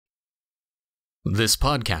This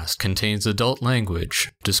podcast contains adult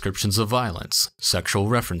language, descriptions of violence, sexual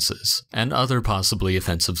references, and other possibly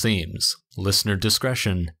offensive themes. Listener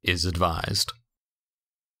discretion is advised.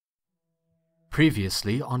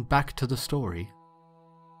 Previously on Back to the Story.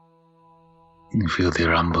 You feel the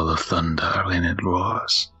rumble of thunder when it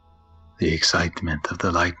roars, the excitement of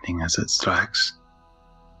the lightning as it strikes.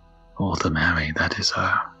 All the merry that is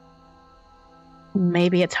her.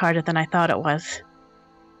 Maybe it's harder than I thought it was.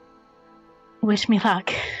 Wish me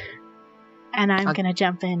luck. And I'm gonna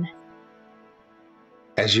jump in.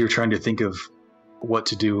 As you're trying to think of what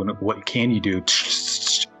to do and what can you do,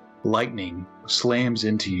 lightning slams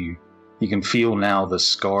into you. You can feel now the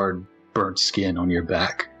scarred, burnt skin on your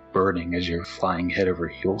back burning as you're flying head over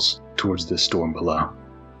heels towards the storm below.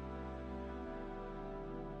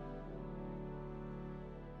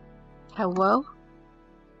 Hello?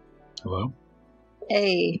 Hello?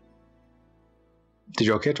 Hey. Did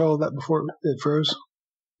y'all catch all of that before it froze?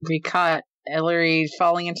 We caught Ellory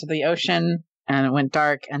falling into the ocean, and it went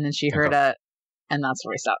dark, and then she heard it, and that's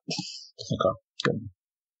where we stopped. Okay, good.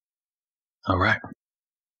 All right.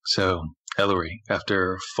 So, Ellory,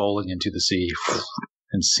 after falling into the sea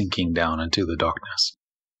and sinking down into the darkness,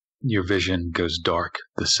 your vision goes dark.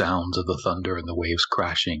 The sounds of the thunder and the waves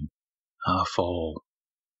crashing fall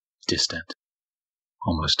distant,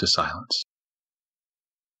 almost to silence.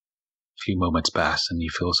 A few moments pass and you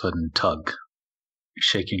feel a sudden tug.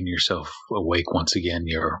 Shaking yourself awake once again,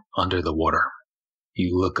 you're under the water.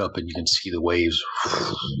 You look up and you can see the waves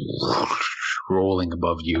rolling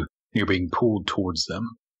above you. You're being pulled towards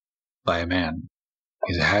them by a man.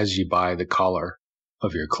 He has you by the collar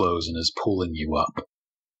of your clothes and is pulling you up.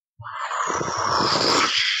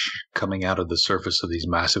 Coming out of the surface of these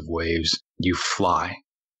massive waves, you fly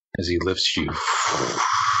as he lifts you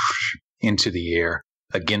into the air,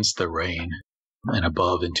 against the rain, and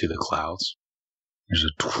above into the clouds. There's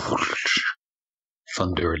a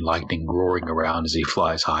thunder and lightning roaring around as he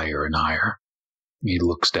flies higher and higher. He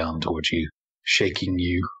looks down towards you, shaking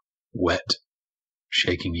you wet,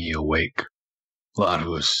 shaking you awake. That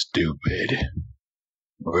was stupid.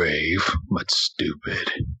 Brave, but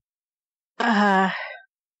stupid.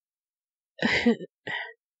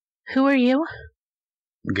 Who are you?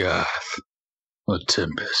 Gath, a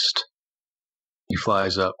tempest. He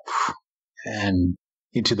flies up and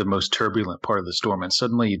into the most turbulent part of the storm, and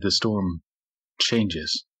suddenly the storm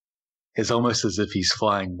changes. It's almost as if he's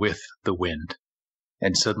flying with the wind,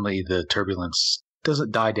 and suddenly the turbulence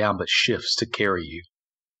doesn't die down but shifts to carry you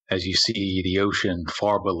as you see the ocean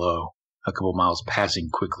far below, a couple miles passing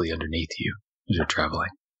quickly underneath you as you're traveling.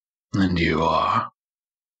 And you are?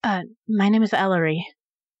 My name is Ellory.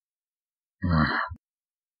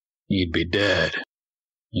 You'd be dead.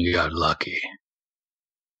 You got lucky.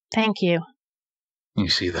 Thank you. You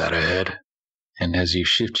see that ahead? And as you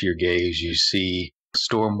shift your gaze, you see a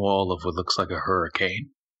storm wall of what looks like a hurricane.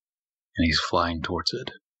 And he's flying towards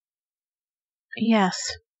it. Yes.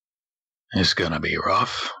 It's gonna be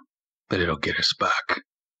rough, but it'll get us back.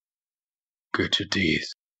 Grit your teeth.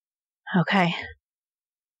 Okay.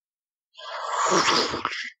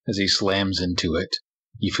 As he slams into it,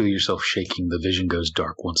 you feel yourself shaking. The vision goes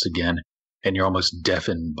dark once again, and you're almost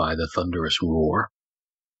deafened by the thunderous roar.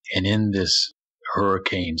 And in this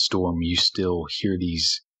hurricane storm, you still hear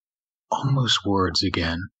these almost words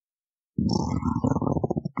again.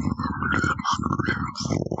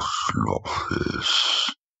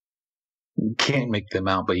 You can't make them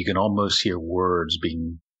out, but you can almost hear words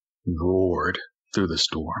being roared through the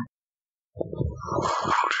storm.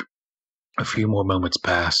 A few more moments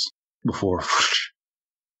pass before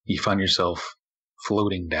you find yourself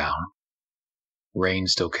floating down, rain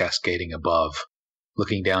still cascading above.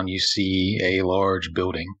 Looking down, you see a large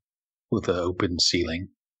building with an open ceiling,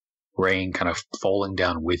 rain kind of falling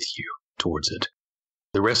down with you towards it.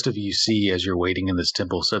 The rest of you see, as you're waiting in this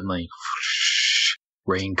temple, suddenly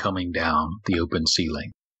rain coming down the open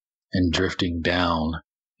ceiling. And drifting down,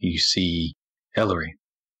 you see Ellory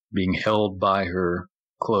being held by her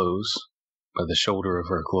clothes, by the shoulder of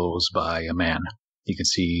her clothes, by a man. You can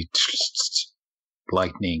see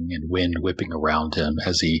lightning and wind whipping around him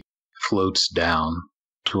as he floats down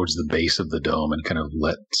towards the base of the dome and kind of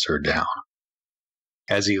lets her down.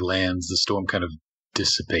 As he lands, the storm kind of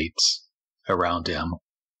dissipates around him,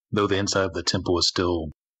 though the inside of the temple is still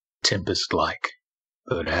tempest-like,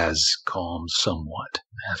 but it has calmed somewhat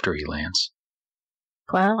after he lands.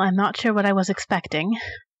 Well, I'm not sure what I was expecting.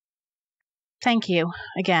 Thank you,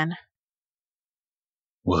 again.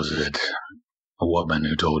 Was it a woman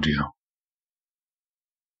who told you?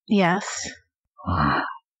 Yes.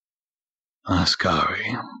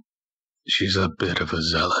 Askari. She's a bit of a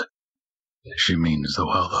zealot. She means the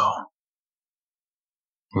well,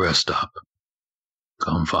 though. Rest up.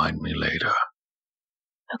 Come find me later.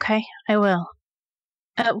 Okay, I will.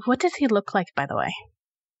 What does he look like, by the way?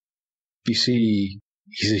 You see,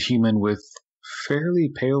 he's a human with fairly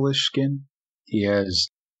palish skin. He has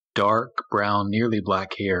dark brown, nearly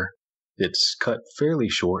black hair that's cut fairly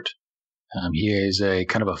short. He has a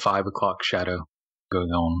kind of a 5 o'clock shadow going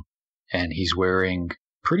on, and he's wearing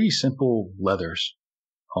pretty simple leathers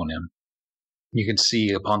on him. You can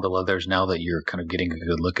see upon the leathers, now that you're kind of getting a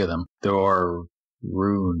good look at them, there are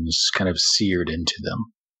runes kind of seared into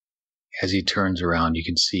them. As he turns around, you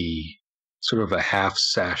can see sort of a half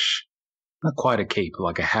sash, not quite a cape, but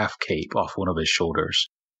like a half cape off one of his shoulders,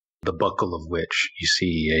 the buckle of which you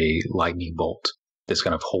see a lightning bolt that's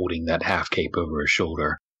kind of holding that half cape over his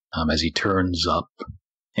shoulder as he turns up.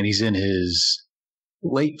 And he's in his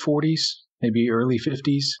late 40s, maybe early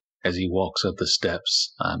 50s, as he walks up the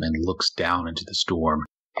steps and looks down into the storm,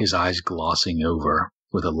 his eyes glossing over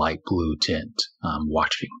with a light blue tint,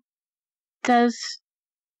 watching. Does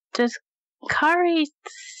Kari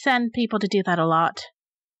send people to do that a lot?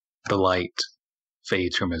 The light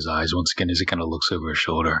fades from his eyes once again as he kind of looks over his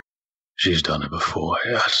shoulder. She's done it before,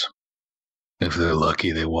 yes. If they're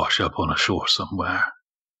lucky, they wash up on a shore somewhere.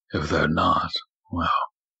 If they're not, well,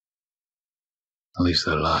 at least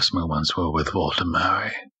their last moments were with Walter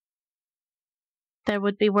Mary. There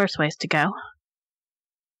would be worse ways to go.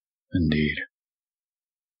 Indeed.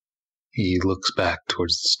 He looks back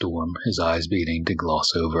towards the storm, his eyes beginning to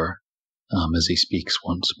gloss over as he speaks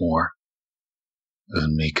once more. Let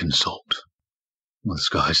me consult with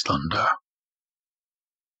Sky's thunder.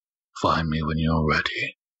 Find me when you're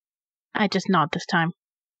ready. I just nod this time.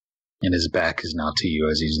 And his back is now to you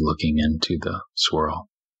as he's looking into the swirl.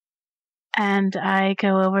 And I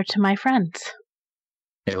go over to my friends.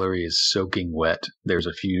 Ellory is soaking wet. There's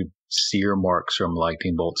a few sear marks from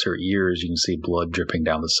lightning bolts. Her ears, you can see blood dripping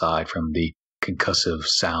down the side from the concussive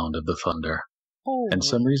sound of the thunder. Oh. And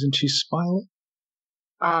some reason she's smiling.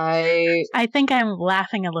 I think I'm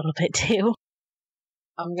laughing a little bit too.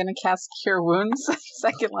 I'm gonna cast Cure Wounds,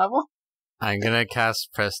 2nd level. I'm gonna cast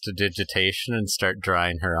Prestidigitation and start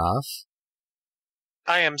drying her off.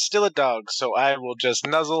 I am still a dog, so I will just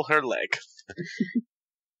nuzzle her leg.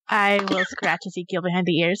 I will scratch Ezekiel behind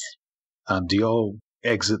the ears. Do y'all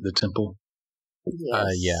exit the temple? Yes.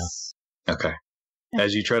 Yeah. Okay.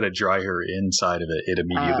 As you try to dry her inside of it,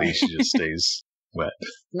 immediately she just stays wet.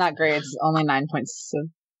 Not great. It's only 9 points of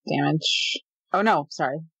damage. Oh no,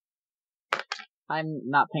 sorry. I'm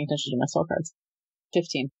not paying attention to my soul cards.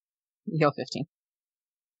 15. Heal 15.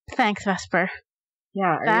 Thanks, Vesper.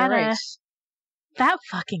 Yeah, are That, you right? That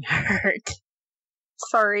fucking hurt.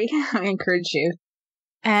 Sorry, I encourage you.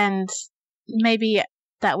 And maybe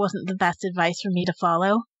that wasn't the best advice for me to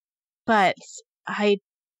follow, but I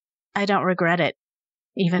don't regret it,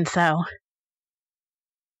 even so.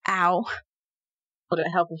 Ow. Would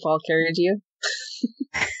it help if Fall carried you?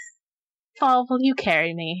 Fall, will you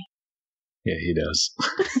carry me? Yeah, he does.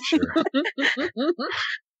 Sure.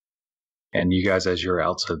 And you guys, as you're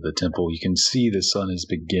outside the temple, you can see the sun is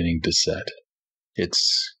beginning to set.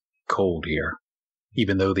 It's cold here.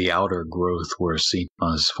 Even though the outer growth where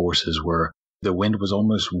Sigma's forces were, the wind was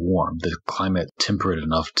almost warm, the climate temperate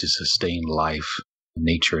enough to sustain life,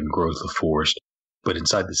 nature, and growth of forest. But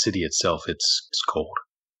inside the city itself, it's cold,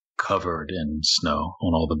 covered in snow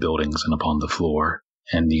on all the buildings and upon the floor.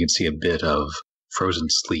 And you can see a bit of frozen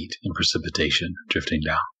sleet and precipitation drifting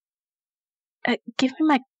down. Give me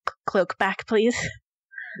my cloak back, please.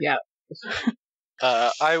 Yeah.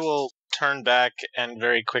 I will turn back and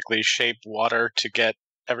very quickly shape water to get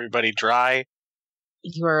everybody dry.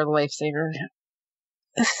 You are a lifesaver.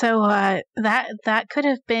 So, that could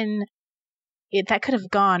have been... That could have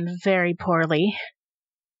gone very poorly.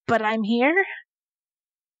 But I'm here?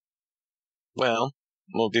 Well,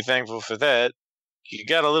 we'll be thankful for that. You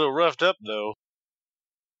got a little roughed up, though.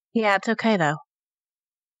 Yeah, it's okay, though.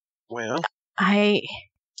 Well...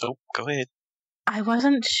 Oh, go ahead. I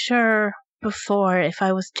wasn't sure before if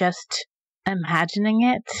I was just imagining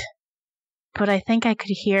it, but I think I could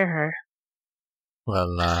hear her.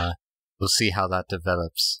 Well, we'll see how that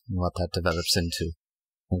develops and what that develops into.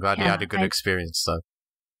 I'm glad you had a good experience, though.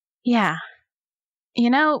 Yeah. You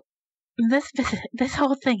know, this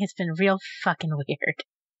whole thing has been real fucking weird.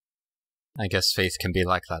 I guess faith can be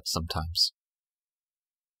like that sometimes.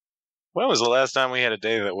 When was the last time we had a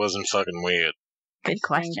day that wasn't fucking weird? Good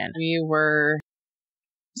question. We were...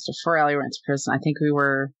 Before Ellie went to prison, I think we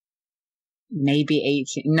were maybe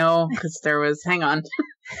 18. No, because there was... Hang on.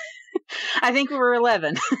 I think we were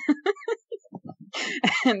 11.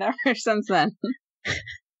 And ever since then.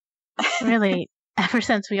 Really, ever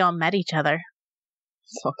since we all met each other.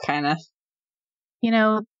 So kind of. You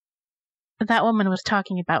know, that woman was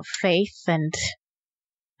talking about faith, and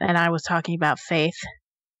I was talking about faith.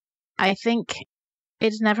 I think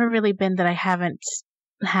it's never really been that I haven't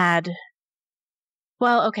had...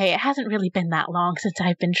 Well, okay, it hasn't really been that long since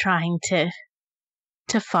I've been trying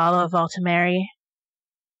to follow Voltimeri.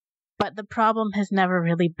 But the problem has never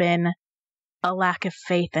really been a lack of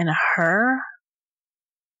faith in her.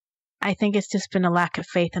 I think it's just been a lack of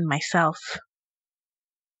faith in myself.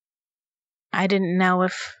 I didn't know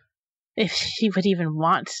if she would even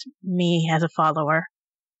want me as a follower.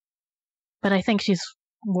 But I think she's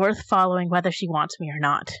worth following whether she wants me or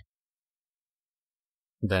not.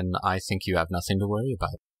 Then I think you have nothing to worry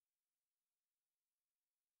about.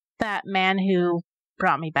 That man who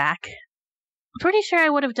brought me back. I'm pretty sure I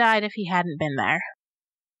would have died if he hadn't been there.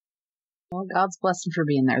 Well, God's blessing for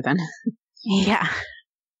being there then. Yeah.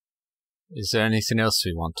 Is there anything else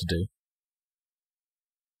we want to do?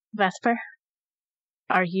 Vesper,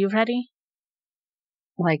 are you ready?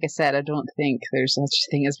 Like I said, I don't think there's such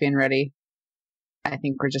a thing as being ready. I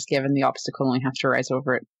think we're just given the obstacle and we have to rise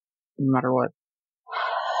over it, no matter what.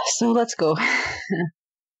 So let's go.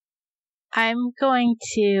 I'm going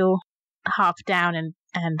to hop down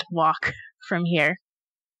and walk from here.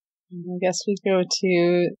 I guess we go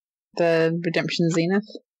to the Redemption Zenith.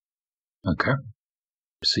 Okay.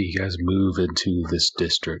 So you guys move into this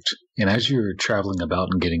district. And as you're traveling about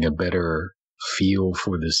and getting a better feel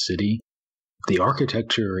for the city, the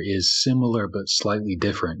architecture is similar but slightly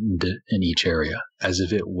different in each area, as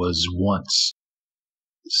if it was once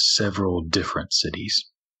several different cities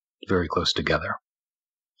very close together,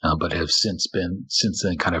 but have since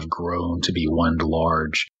then kind of grown to be one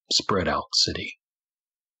large spread out city.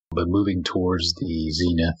 But moving towards the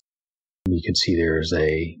Zenith, you can see there's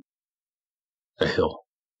a hill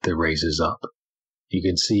that raises up. You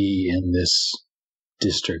can see in this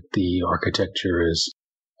district the architecture is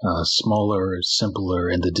smaller, simpler,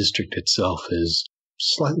 and the district itself is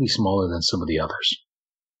slightly smaller than some of the others.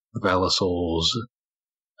 Valisol's,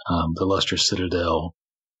 the Lustrous Citadel,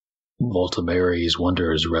 Voltimeri's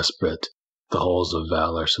Wonders Respite, the Halls of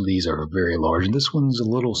Valor. So these are very large, and this one's a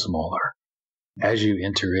little smaller. As you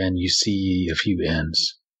enter in, you see a few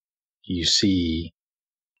inns. You see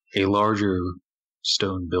a larger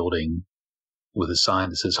stone building with a sign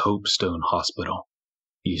that says Hope Stone Hospital.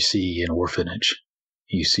 You see an orphanage.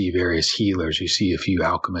 You see various healers. You see a few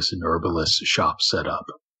alchemists and herbalists shops set up.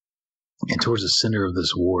 And towards the center of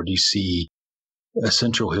this ward, you see a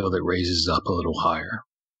central hill that raises up a little higher.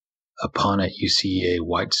 Upon it, you see a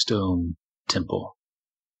white stone temple.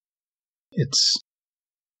 It's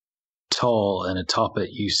tall, and atop it,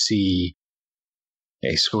 you see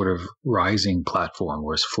a sort of rising platform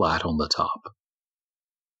where it's flat on the top.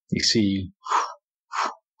 You see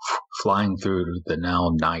flying through the now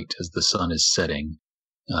night as the sun is setting,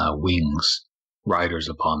 wings, riders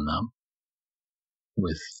upon them,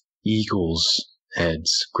 with eagles'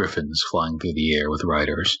 heads, griffins flying through the air with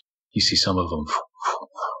riders. You see some of them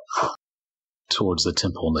towards the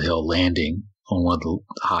temple on the hill, landing on one of the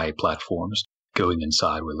high platforms, going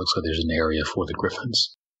inside where it looks like there's an area for the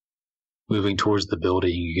griffins. Moving towards the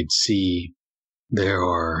building, you can see there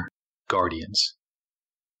are guardians.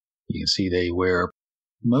 You can see they wear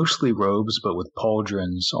mostly robes, but with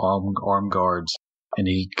pauldrons, arm guards, and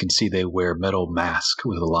you can see they wear metal masks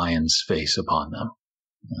with a lion's face upon them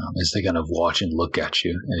as they kind of watch and look at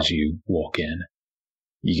you as you walk in.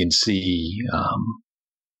 You can see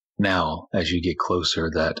now, as you get closer,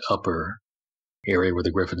 that upper area where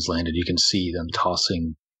the griffins landed, you can see them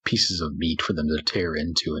tossing pieces of meat for them to tear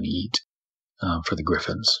into and eat for the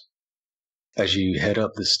griffins. As you head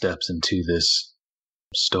up the steps into this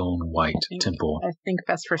stone white temple. I think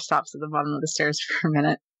Vesper stops at the bottom of the stairs for a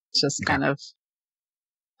minute. Just kind of,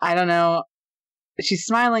 I don't know. She's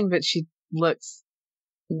smiling, but she looks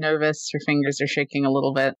nervous. Her fingers are shaking a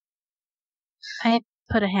little bit. I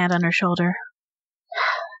put a hand on her shoulder.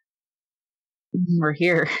 We're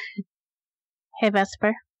here. Hey,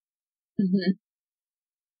 Vesper. Mm-hmm.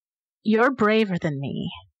 You're braver than me.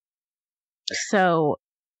 So,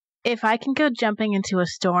 if I can go jumping into a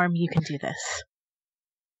storm, you can do this.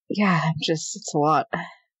 Yeah, it's a lot.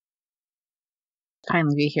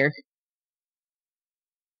 Kindly be here.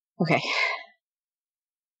 Okay.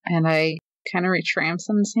 And I kind of reach for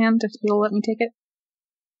Amson's hand if you'll let me take it.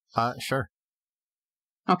 Sure.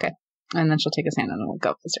 Okay. And then she'll take his hand and we'll go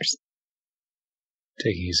up the stairs.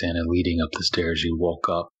 Taking his hand and leading up the stairs, you walk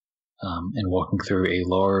up and walking through a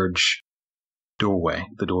large doorway,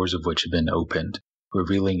 the doors of which have been opened,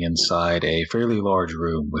 revealing inside a fairly large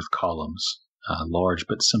room with columns large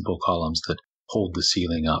but simple columns that hold the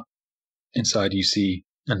ceiling up. Inside you see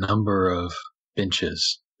a number of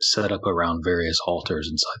benches set up around various altars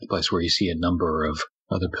inside the place, where you see a number of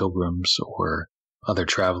other pilgrims or other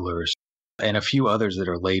travelers, and a few others that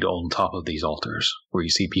are laid on top of these altars, where you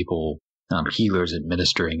see people, healers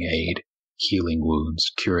administering aid, healing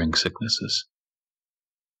wounds, curing sicknesses.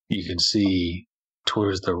 You can see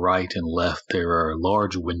towards the right and left there are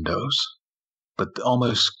large windows, but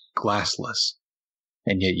almost glassless,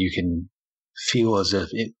 and yet you can feel as if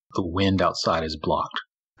the wind outside is blocked.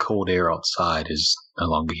 Cold air outside is no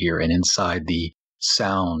longer here, and inside the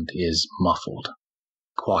sound is muffled,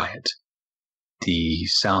 quiet. The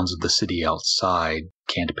sounds of the city outside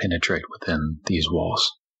can't penetrate within these walls.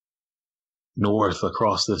 North,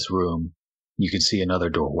 across this room, you can see another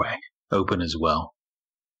doorway, open as well.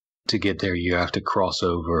 To get there, you have to cross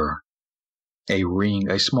over a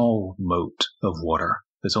small moat of water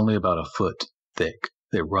that's only about a foot thick,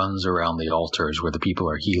 that runs around the altars where the people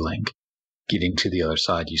are healing. Getting to the other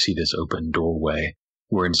side, you see this open doorway,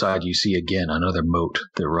 where inside you see again another moat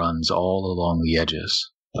that runs all along the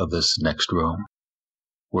edges of this next room,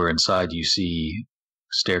 where inside you see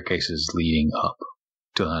staircases leading up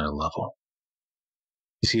to another level.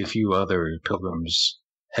 You see a few other pilgrims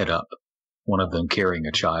head up, one of them carrying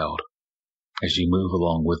a child. As you move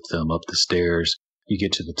along with them up the stairs, you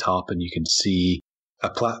get to the top and you can see a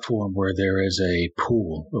platform where there is a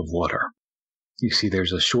pool of water. You see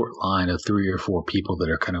there's a short line of 3 or 4 people that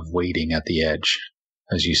are kind of waiting at the edge,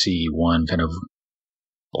 as you see one kind of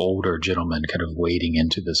older gentleman kind of wading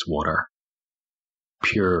into this water.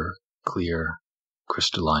 Pure, clear,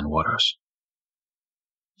 crystalline waters.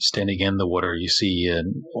 Standing in the water, you see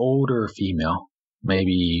an older female,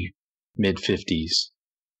 maybe mid-50s.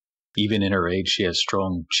 Even in her age, she has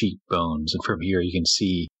strong cheekbones, and from here you can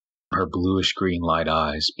see her bluish-green light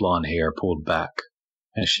eyes, blonde hair pulled back,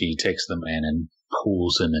 as she takes the man and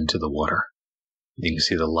pulls him into the water. You can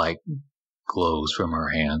see the light glows from her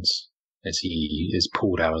hands as he is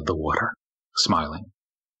pulled out of the water, smiling.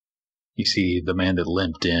 You see the man that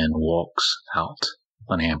limped in walks out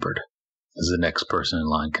unhampered, as the next person in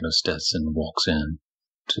line kind of steps and walks in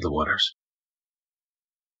to the waters.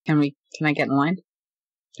 Can I get in line?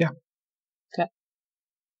 Yeah. Okay.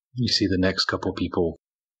 You see the next couple people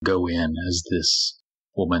go in as this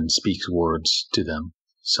woman speaks words to them,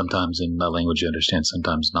 sometimes in a language you understand,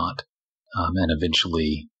 sometimes not. And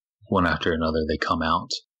eventually, one after another, they come out.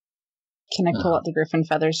 Can I pull out the griffin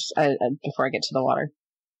feathers before I get to the water?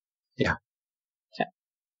 Yeah. Okay.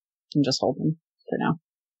 And just hold them for now.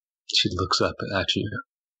 She looks up at you.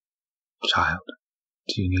 Child,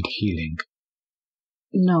 do you need healing?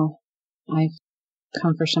 No, I've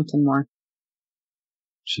come for something more.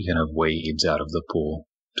 She kind of wades out of the pool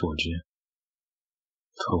towards you.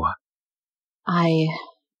 For what? I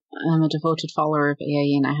am a devoted follower of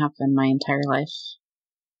AIE, and I have been my entire life.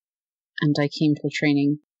 And I came for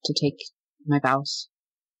training to take my vows.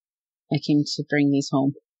 I came to bring these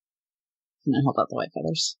home. And I hold out the white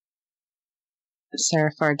feathers.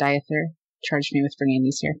 Seraphar Diether charged me with bringing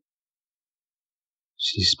these here.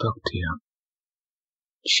 She spoke to you.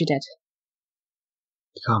 She did.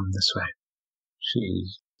 Come this way. She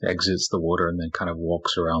exits the water and then kind of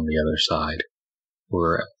walks around the other side.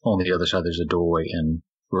 Where on the other side there's a doorway, and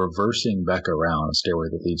reversing back around a stairway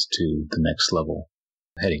that leads to the next level,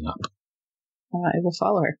 heading up. I will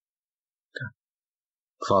follow her. Okay.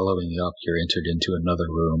 Following up, you're entered into another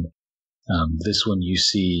room. This one you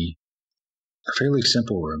see a fairly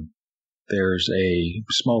simple room. There's a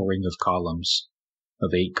small ring of columns,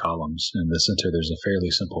 of 8 columns. In the center there's a fairly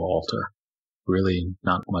simple altar. Really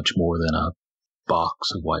not much more than a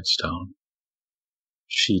box of white stone.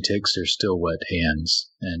 She takes her still wet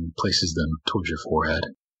hands and places them towards your forehead.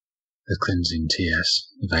 The cleansing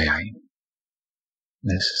tears of Ai.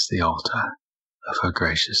 This is the altar of her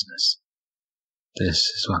graciousness. This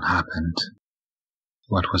is what happened,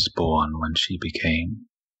 what was born when she became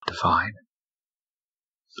divine,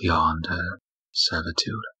 beyond her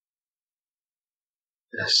servitude.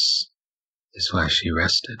 This is where she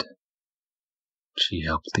rested. She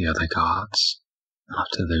helped the other gods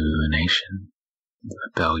after the ruination, the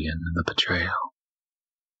rebellion, and the betrayal.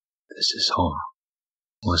 This is home,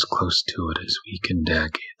 as close to it as we can dare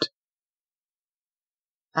get.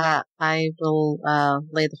 I will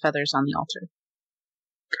lay the feathers on the altar.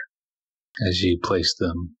 As you place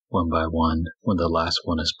them one by one, when the last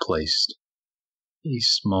one is placed, a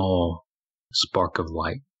small spark of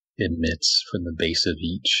light emits from the base of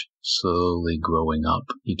each, slowly growing up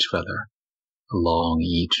each feather, along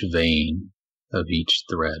each vein of each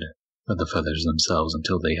thread of the feathers themselves,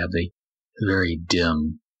 until they have a very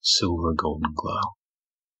dim silver golden glow.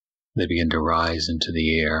 They begin to rise into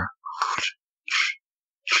the air,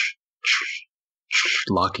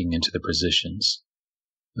 locking into the positions,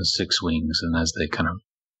 the 6 wings, and as they kind of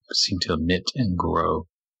seem to knit and grow,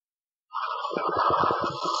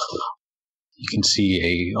 you can see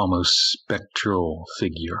a almost spectral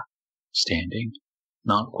figure standing,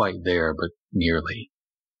 not quite there, but nearly,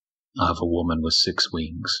 of a woman with 6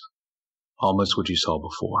 wings, almost what you saw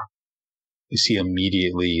before. You see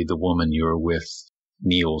immediately the woman you were with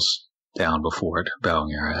kneels down before it,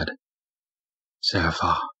 bowing her head.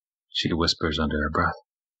 "Serapha," she whispers under her breath.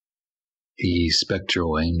 The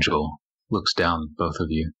spectral angel looks down at both of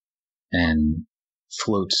you and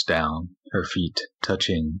floats down, her feet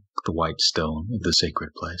touching the white stone of the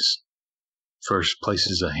sacred place. First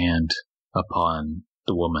places a hand upon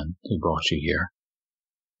the woman who brought you here.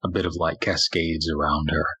 A bit of light cascades around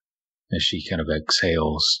her as she kind of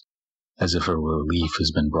exhales as if a relief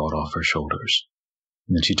has been brought off her shoulders.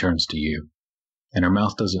 And then she turns to you, and her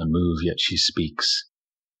mouth doesn't move, yet she speaks.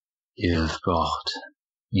 "You've brought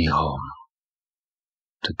me home,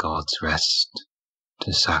 to God's rest,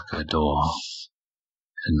 to Sakador,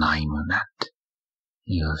 to Nymunet.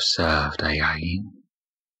 You have served Ayayin.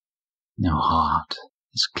 Your heart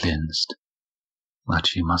is cleansed,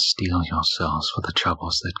 but you must steel yourselves for the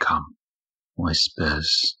troubles that come.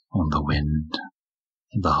 Whispers on the wind,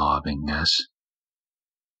 the harbingers.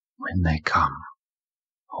 When they come,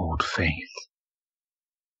 hold faith."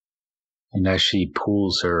 And as she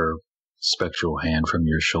pulls her spectral hand from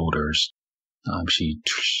your shoulders, she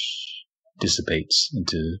dissipates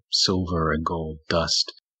into silver and gold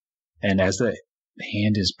dust. And as the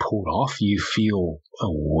hand is pulled off, you feel a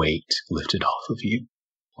weight lifted off of you.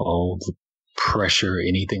 All the pressure,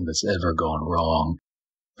 anything that's ever gone wrong,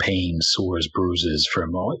 pain, sores, bruises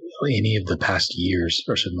from any of the past years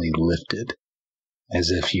are suddenly lifted, as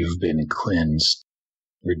if you've been cleansed,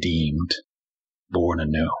 redeemed, born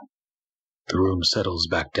anew. The room settles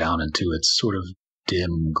back down into its sort of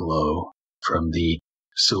dim glow from the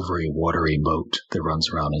silvery, watery moat that runs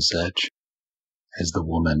around its edge, as the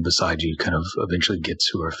woman beside you kind of eventually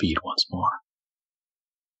gets to her feet once more.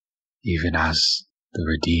 "Even as the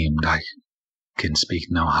redeemed, I can speak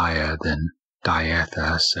no higher than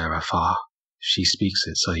Dietha Serapha." She speaks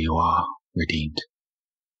it, so you are redeemed.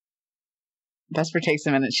 Vesper takes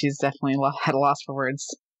a minute. She's definitely had a loss for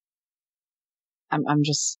words. I'm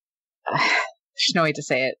just... There's no way to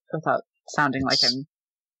say it without sounding like I'm...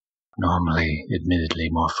 Normally, admittedly,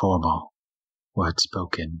 more formal. Words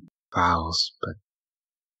spoken, vowels, but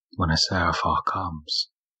when a Serapha comes,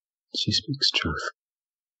 she speaks truth.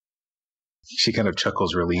 She kind of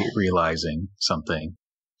chuckles, realizing something.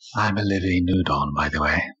 "I'm Ellory Nudon, by the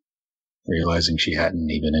way." Realizing she hadn't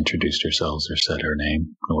even introduced herself or said her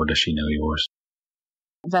name, nor does she know yours.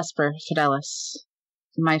 Vesper Fidelis.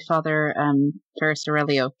 My father, Ferris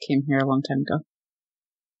Aurelio, came here a long time ago.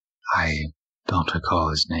 I don't recall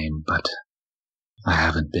his name, but I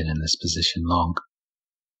haven't been in this position long.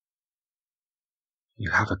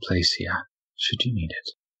 You have a place here, should you need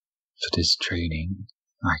it. If it is training,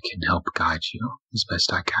 I can help guide you as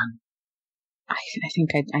best I can. I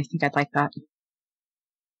think I'd like that.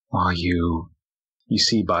 While you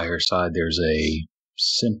see by her side there's a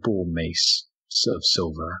simple mace of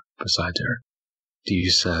silver beside her. Do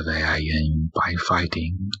you serve Ayayin by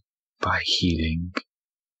fighting, by healing?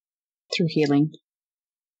 Through healing.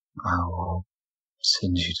 I will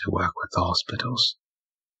send you to work with hospitals,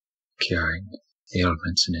 curing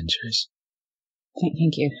ailments and injuries.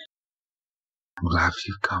 Thank you. I'm glad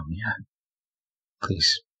you've come here.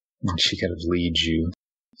 Please. And she kind of leads you.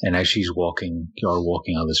 And as you're walking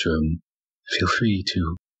out of this room, feel free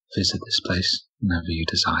to visit this place whenever you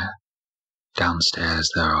desire.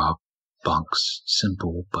 Downstairs there are bunks,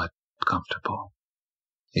 simple but comfortable.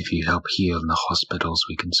 If you help heal in the hospitals,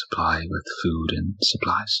 we can supply with food and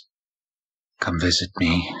supplies. Come visit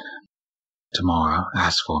me tomorrow,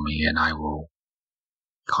 ask for me, and I will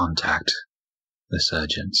contact the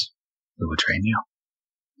surgeons who will train you.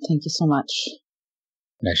 Thank you so much.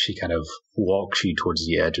 And as she kind of walks you towards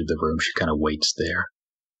the edge of the room, she kind of waits there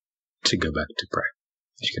to go back to pray.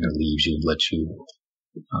 She kind of leaves you and lets you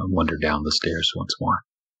wander down the stairs once more.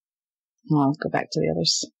 Well, I'll go back to the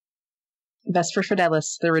others. Vesper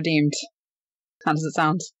Fidelis, the redeemed. How does it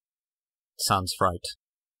sound? Sounds right.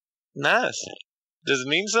 Nice. Does it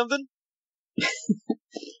mean something?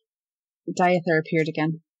 Diether appeared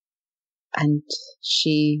again. And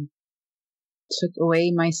she took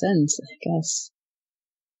away my sins, I guess.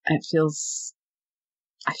 I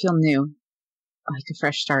feel new. Like a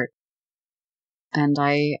fresh start. And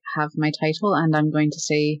I have my title, and I'm going to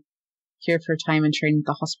say here for time and train at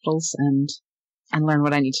the hospitals and learn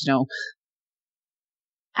what I need to know.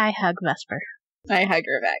 I hug Vesper. I hug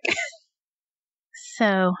her back.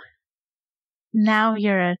 So, now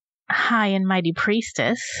you're a high and mighty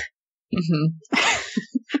priestess. Mm-hmm.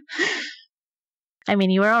 I mean,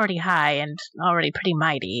 you were already high and already pretty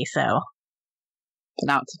mighty, so... But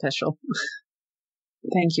now it's official.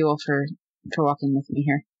 Thank you all for walking with me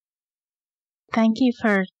here. Thank you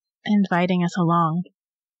for inviting us along.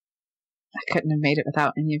 I couldn't have made it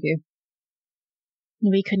without any of you.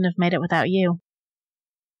 We couldn't have made it without you.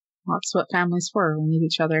 Well, that's what families for. We need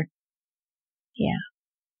each other. Yeah.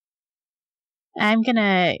 I'm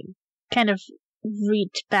gonna kind of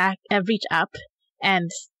reach up and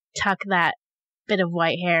tuck that bit of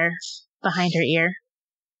white hair behind her ear.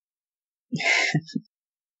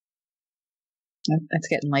 It's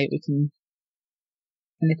getting late. We can...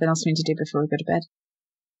 Anything else we need to do before we go to bed?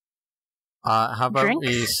 How about Drinks?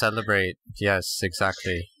 we celebrate? Yes,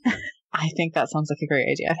 exactly. I think that sounds like a great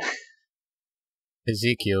idea.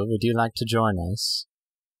 Ezekiel, would you like to join us?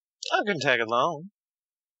 I can tag along.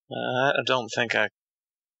 I don't think I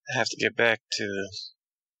have to get back to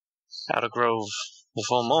Outer Grove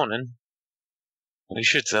before morning. We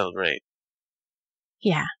should celebrate.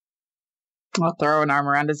 Yeah. I'll throw an arm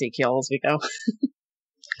around Ezekiel as we go.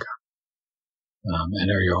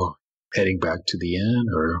 And are you heading back to the inn,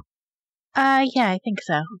 or? Yeah, I think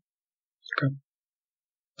so. Okay.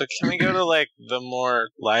 But can we go to, like, the more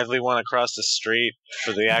lively one across the street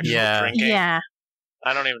for the actual drinking? Yeah.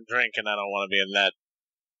 I don't even drink, and I don't want to be in that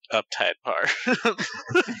uptight part.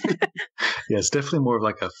 Yeah, it's definitely more of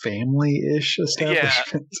like a family-ish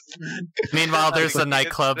establishment. Meanwhile, there's a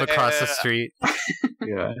nightclub across the street.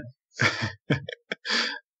 Yeah.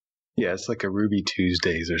 Yeah, it's like a Ruby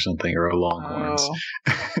Tuesdays or something, or a Longhorns.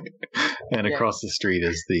 And across the street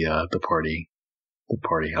is the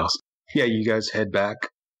party house. Yeah, you guys head back.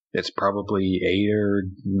 It's probably 8 or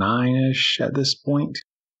 9-ish at this point.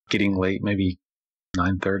 Getting late, maybe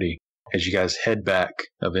 9:30. As you guys head back,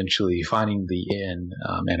 eventually finding the inn,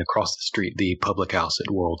 and across the street, the public house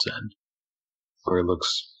at World's End, where it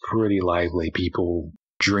looks pretty lively. People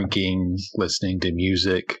drinking, listening to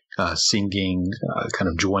music, singing, kind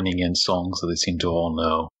of joining in songs that they seem to all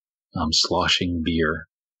know, sloshing beer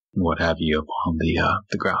and what have you upon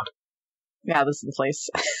the ground. Yeah, this is the place.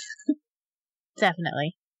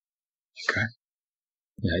 Definitely. Okay.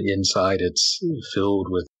 Yeah, inside it's filled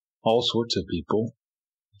with all sorts of people.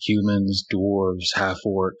 Humans, dwarves,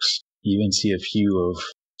 half-orcs. You even see a few of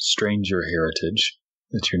stranger heritage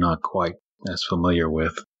that you're not quite as familiar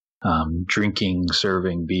with. Drinking,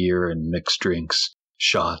 serving beer and mixed drinks,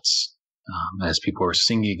 shots, as people are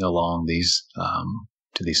singing along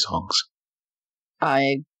to these songs.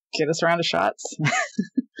 I get us a round of shots.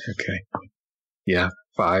 Okay. Yeah,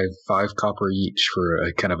 five copper each for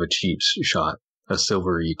a kind of a cheap shot. A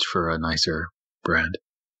silver each for a nicer brand.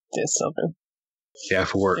 Just silver. Yeah,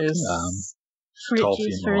 for work. Fruit Tall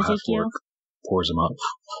juice for female half Ezekiel. orc pours them up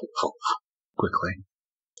quickly.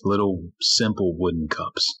 Little simple wooden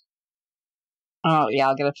cups. Oh, yeah,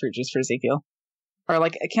 I'll get a fruit juice for Ezekiel. Or,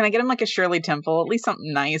 like, can I get him, like, a Shirley Temple? At least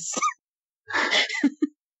something nice.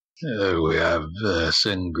 We have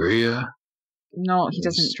sangria. No, he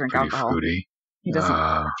doesn't drink pretty alcohol. Fruity. He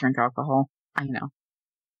doesn't drink alcohol. I know.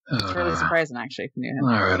 It's really surprising, actually, if you knew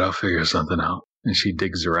him. All right, I'll figure something out. And she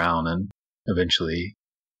digs around and eventually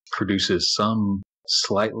produces some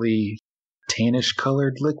slightly tannish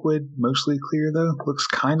colored liquid, mostly clear though. Looks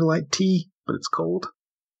kind of like tea, but it's cold.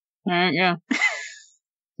 All right, yeah.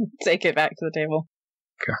 Take it back to the table.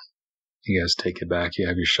 Okay. You guys take it back. You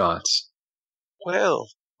have your shots. Well,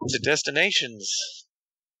 the destinations.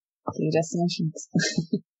 The destinations.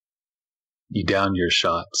 You down your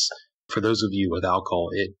shots. For those of you with alcohol,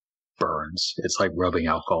 it burns. It's like rubbing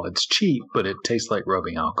alcohol. It's cheap, but it tastes like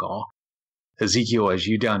rubbing alcohol. Ezekiel, as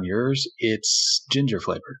you down yours, it's ginger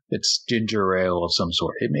flavored. It's ginger ale of some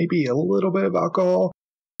sort. It may be a little bit of alcohol,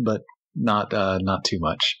 but not too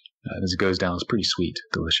much. As it goes down, it's pretty sweet,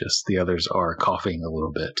 delicious. The others are coughing a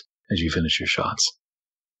little bit as you finish your shots.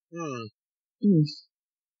 Well, it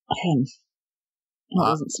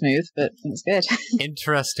wasn't smooth, but it was good.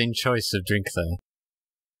 Interesting choice of drink, though.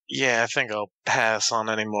 Yeah, I think I'll pass on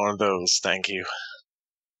any more of those, thank you.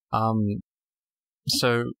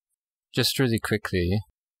 So, just really quickly,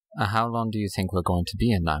 how long do you think we're going to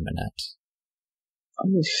be in Nymunet?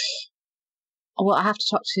 Well, I have to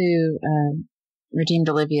talk to Redeemed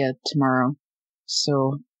Olivia tomorrow,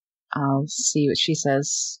 so I'll see what she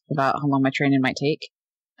says about how long my training might take,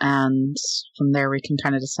 and from there we can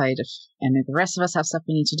kind of decide if any of the rest of us have stuff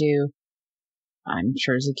we need to do. I'm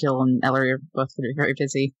sure Ezekiel and Ellory are both going to be very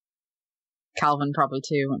busy. Kalvyn probably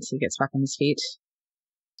too, once he gets back on his feet.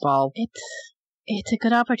 Ball. It's a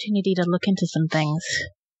good opportunity to look into some things.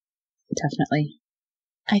 Definitely.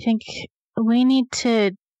 I think we need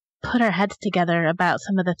to put our heads together about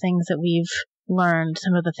some of the things that we've learned,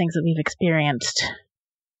 some of the things that we've experienced.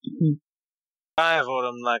 Mm-hmm. I avoid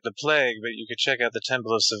them like the plague, but you could check out the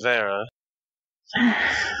Temple of Severa.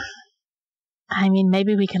 I mean,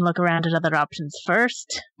 maybe we can look around at other options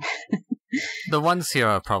first. The ones here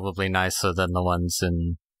are probably nicer than the ones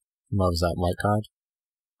in, what was that, White Card?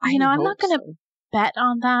 I'm not going to bet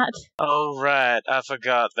on that. Oh, right. I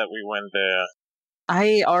forgot that we went there.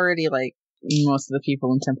 I already like most of the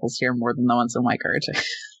people in temples here more than the ones in Whiteguard.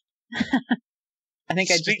 I think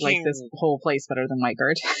I just like this whole place better than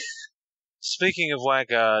Whiteguard. Speaking of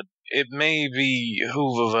Whiteguard, it may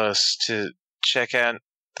behoove of us to check out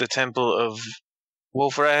the Temple of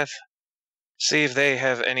Wolfrath, see if they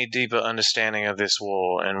have any deeper understanding of this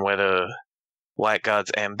war and whether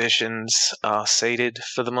Whiteguard's ambitions are sated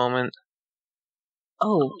for the moment.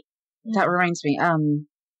 Oh, that reminds me.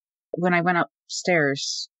 When I went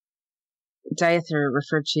upstairs, Diether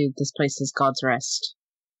referred to this place as God's Rest.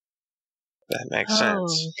 That makes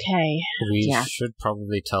sense. Okay. We should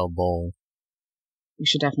probably tell Bull. We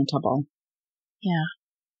should definitely tell Bull. Yeah.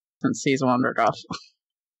 Since he's wandered off.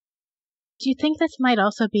 Do you think this might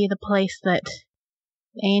also be the place that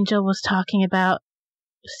Angel was talking about?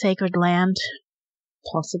 Sacred land?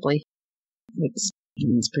 Possibly. It's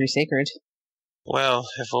pretty sacred. Well,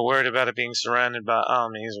 if we're worried about it being surrounded by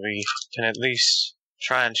armies, we can at least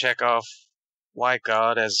try and check off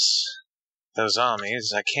Whiteguard as those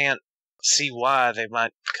armies. I can't see why they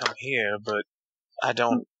might come here, but I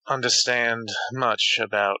don't understand much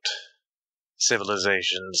about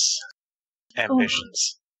civilization's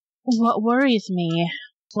ambitions. What worries me,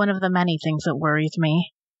 one of the many things that worries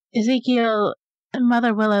me, Ezekiel,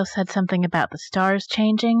 Mother Willow said something about the stars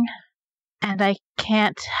changing, and I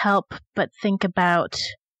can't help but think about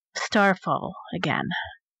starfall again.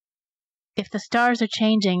 If the stars are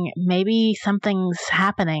changing, maybe something's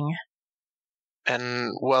happening.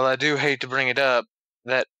 And while I do hate to bring it up,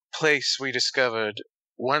 that place we discovered,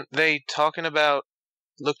 weren't they talking about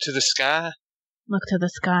look to the sky? Look to the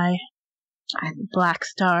sky. Black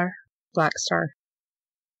star. Black star.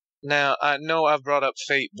 Now, I know I've brought up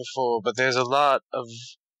fate before, but there's a lot of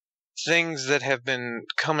things that have been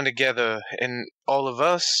coming together in all of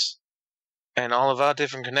us and all of our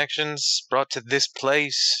different connections brought to this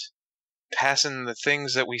place, passing the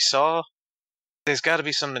things that we saw. There's got to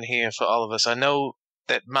be something here for all of us. I know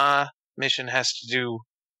that my mission has to do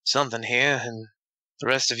something here, and the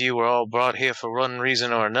rest of you were all brought here for one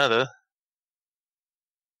reason or another.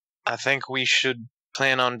 I think we should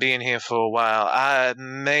plan on being here for a while. I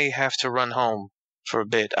may have to run home for a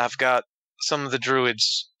bit. I've got some of the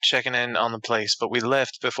druids checking in on the place, but we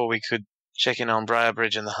left before we could check in on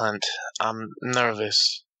Briarbridge and the hunt. I'm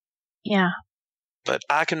nervous. Yeah. But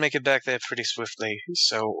I can make it back there pretty swiftly,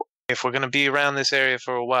 so if we're going to be around this area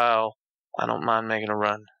for a while, I don't mind making a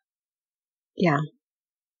run. Yeah.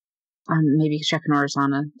 Maybe check on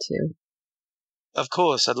Orzana, too. Of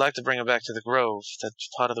course, I'd like to bring her back to the Grove. That's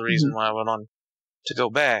part of the reason why I went on to go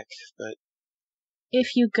back, but...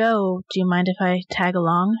 If you go, do you mind if I tag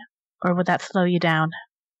along? Or would that slow you down?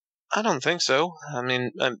 I don't think so. I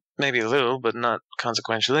mean, maybe a little, but not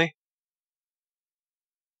consequentially.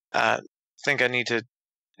 I think I need to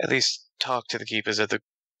at least talk to the keepers at the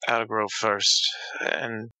Outer Grove first,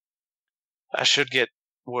 and I should get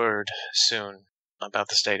word soon about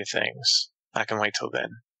the state of things. I can wait till then.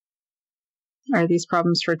 Are these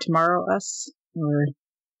problems for tomorrow, us? Or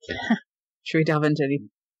should we delve into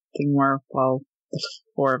anything more while the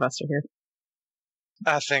four of us are here?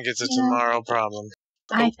 I think it's a tomorrow problem.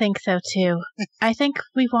 I think so, too. I think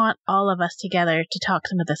we want all of us together to talk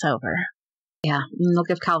some of this over. Yeah, and we'll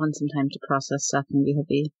give Kalvyn some time to process stuff. Maybe he'll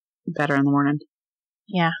be better in the morning.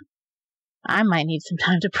 Yeah. I might need some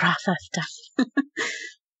time to process stuff.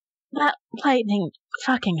 That lightning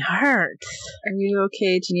fucking hurts. Are you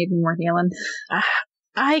okay? Do you need more healing?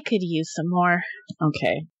 I could use some more.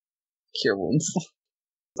 Okay. Cure wounds.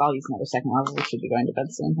 I'll use another second level. We should be going to bed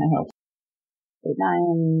soon, I hope. 8,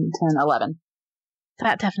 9, 10, 11.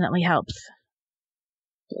 That definitely helps.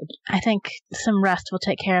 Good. I think some rest will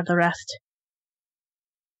take care of the rest.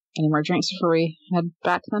 Any more drinks before we head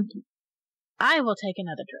back then? I will take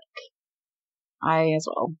another drink. I as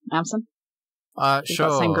well. Amson? Sure.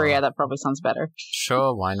 Sangria, that probably sounds better.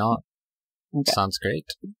 Sure, why not? Okay. Sounds great.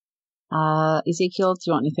 Ezekiel, do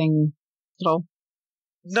you want anything at all?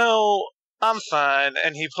 No, I'm fine.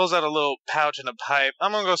 And he pulls out a little pouch and a pipe.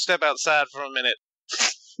 I'm gonna go step outside for a minute.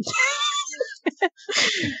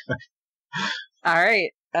 All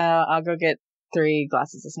right. I'll go get 3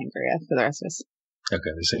 glasses of sangria for the rest of us. Okay,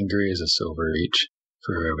 the sangria is a silver each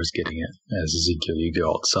for whoever's getting it. As Ezekiel, you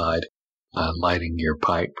go outside, lighting your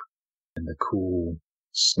pipe in the cool,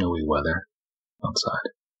 snowy weather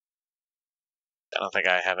outside. I don't think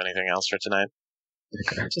I have anything else for tonight.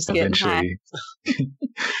 Okay. Just getting Eventually,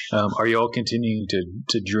 are you all continuing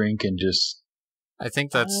to drink and just... I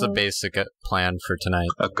think that's the basic plan for tonight.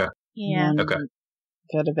 Okay. Yeah. Okay.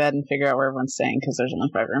 Go to bed and figure out where everyone's staying because there's only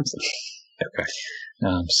 5 rooms. Okay.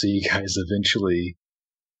 So you guys eventually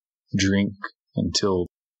drink until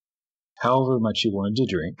however much you wanted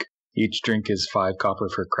to drink. Each drink is 5 copper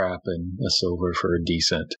for crap and a silver for a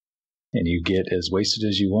decent. And you get as wasted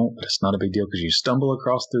as you want, but it's not a big deal because you stumble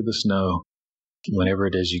across through the snow. Whenever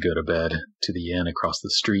it is you go to bed, to the inn across the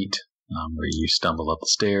street, where you stumble up the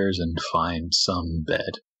stairs and find some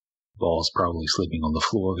bed. Ball's probably sleeping on the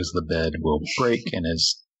floor because the bed will break and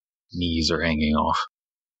his knees are hanging off.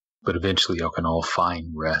 But eventually y'all can all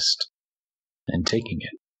find rest and taking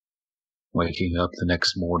it. Waking up the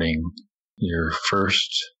next morning, your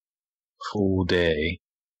first full day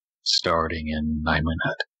starting in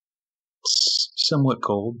Nymunet. It's somewhat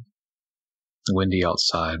cold, windy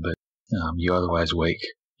outside, but you otherwise wake.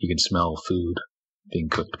 You can smell food being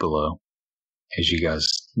cooked below as you guys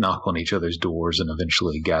knock on each other's doors and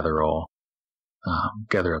eventually gather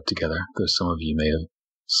up together, though some of you may have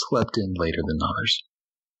slept in later than others.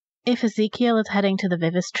 If Ezekiel is heading to the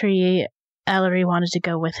Vivus Tree, Ellory wanted to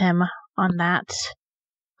go with him on that.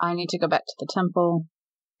 I need to go back to the temple.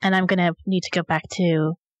 And I'm going to need to go back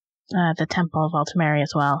to the Temple of Altamari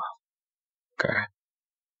as well. Okay.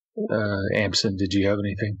 Amson, did you have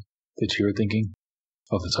anything that you were thinking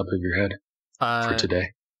off the top of your head for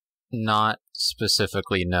today? Not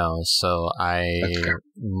specifically, no. So I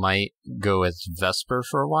might go with Vesper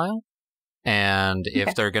for a while. And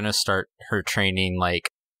if they're going to start her training, like,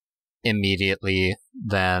 immediately,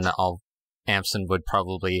 then Amson would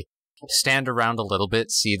probably stand around a little bit,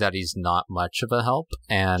 see that he's not much of a help,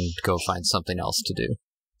 and go find something else to do.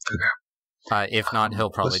 Okay. If not, he'll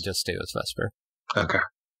probably just stay with Vesper. Okay.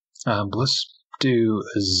 Let's do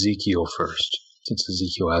Ezekiel first, since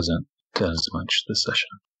Ezekiel hasn't done as much this session.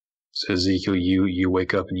 So Ezekiel, you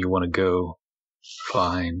wake up and you want to go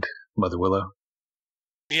find Mother Willow?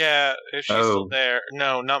 Yeah, if she's still there.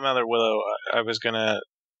 No, not Mother Willow. I was gonna...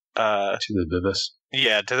 to the Vivus?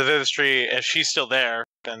 Yeah, to the Vivus Tree. If she's still there,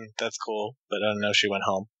 then that's cool. But I don't know if she went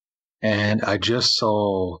home. And I just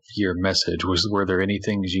saw your message. Were there any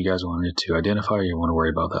things you guys wanted to identify, or you want to worry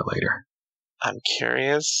about that later? I'm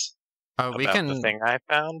curious about the thing I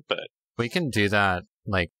found, but... We can do that,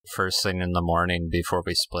 like, first thing in the morning before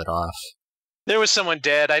we split off. There was someone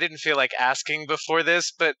dead. I didn't feel like asking before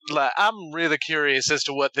this, but I'm really curious as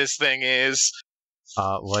to what this thing is.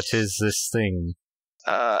 What is this thing?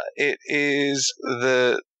 It is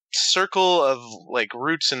the circle of, like,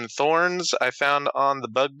 roots and thorns I found on the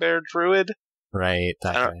Bugbear Druid. Right,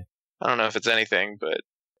 that guy. I don't know if it's anything, but...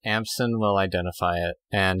 Amson will identify it,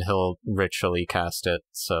 and he'll ritually cast it,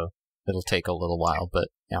 so it'll take a little while, but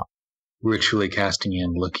yeah. Ritually casting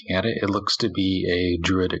and looking at it, it looks to be a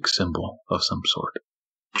druidic symbol of some sort.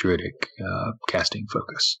 Druidic casting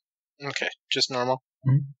focus. Okay, just normal.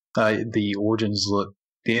 Mm-hmm. The origins look...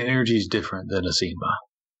 The energy is different than Asima,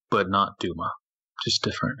 but not Duma. Just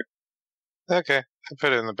different. Okay, I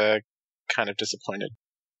put it in the bag. Kind of disappointed.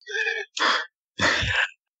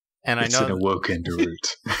 And I know it's an awoken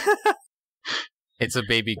root. It's a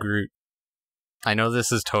baby Groot. I know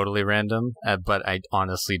this is totally random, but I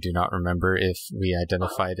honestly do not remember if we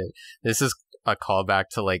identified it. This is a callback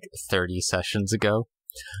to like 30 sessions ago.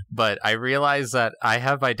 But I realize that I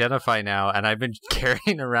have Identify now, and I've been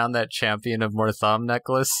carrying around that Champion of Mortham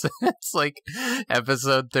necklace. It's like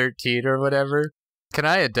episode 13 or whatever. Can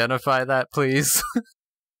I identify that, please?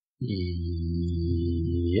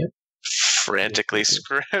 Yep. Frantically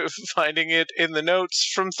finding it in the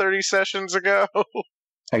notes from 30 sessions ago.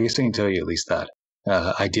 I guess I can tell you at least that.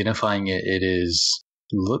 Identifying it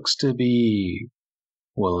looks to be,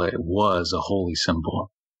 well, it was a holy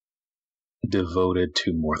symbol devoted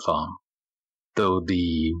to Mortham, though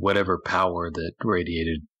the whatever power that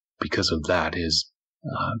radiated because of that is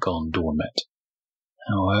gone dormant.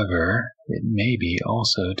 However, it maybe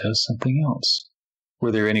also does something else.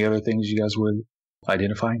 Were there any other things you guys were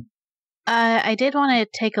identifying? I did want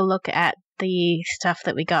to take a look at the stuff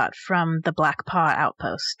that we got from the Black Paw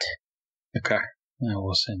outpost. Okay, I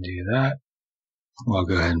will send you that. I'll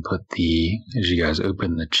go ahead and put as you guys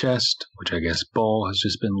open the chest, which I guess Ball has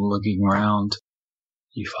just been looking around,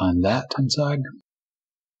 you find that inside?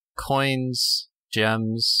 Coins,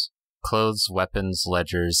 gems, Clothes, weapons,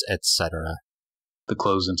 ledgers, etc. The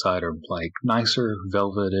clothes inside are like nicer,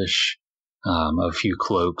 velvetish, a few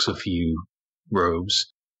cloaks, a few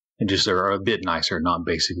robes, and just are a bit nicer, not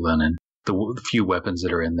basic linen. The few weapons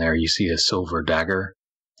that are in there, you see a silver dagger,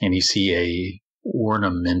 and you see a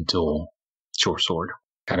ornamental short sword,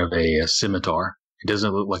 kind of a scimitar. It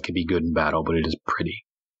doesn't look like it'd be good in battle, but it is pretty.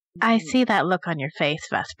 I see that look on your face,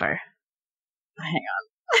 Vesper. Hang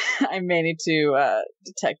on. I may need to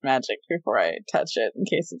detect magic before I touch it in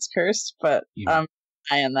case it's cursed, but I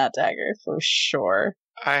am that dagger for sure.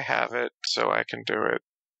 I have it, so I can do it.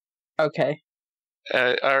 Okay.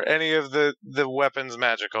 Are any of the weapons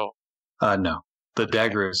magical? No. The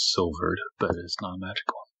dagger is silvered, but it's not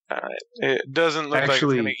magical. Alright. It doesn't look like it's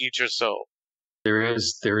going to eat your soul. There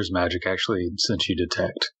is magic, actually, since you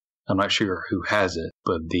detect. I'm not sure who has it,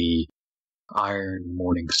 but the Iron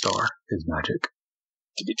Morning Star is magic.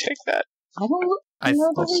 Did you take that?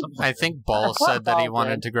 I think Ball said that he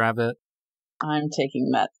wanted to grab it. I'm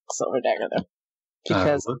taking that silver dagger, though.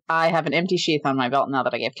 Because I have an empty sheath on my belt now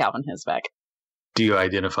that I gave Kalvyn his back. Do you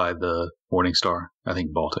identify the Morning Star? I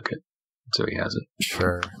think Ball took it, so he has it.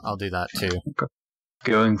 Sure, I'll do that too. Okay.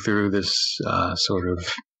 Going through this sort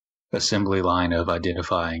of assembly line of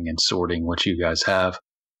identifying and sorting what you guys have,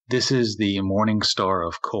 this is the Morning Star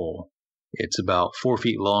of Coal. It's about 4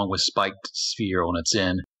 feet long with spiked sphere on its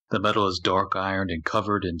end. The metal is dark ironed and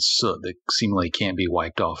covered in soot that seemingly can't be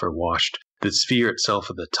wiped off or washed. The sphere itself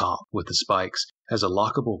at the top, with the spikes, has a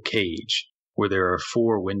lockable cage where there are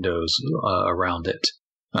 4 windows around it,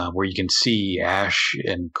 where you can see ash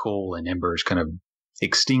and coal and embers kind of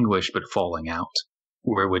extinguished but falling out.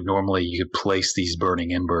 Where would normally you could place these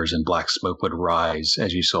burning embers and black smoke would rise,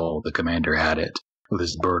 as you saw the commander had it, with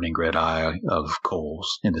this burning red eye of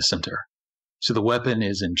coals in the center. So the weapon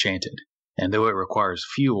is enchanted, and though it requires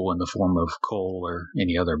fuel in the form of coal or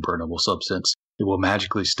any other burnable substance, it will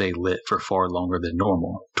magically stay lit for far longer than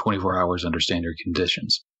normal, 24 hours under standard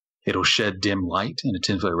conditions. It'll shed dim light in a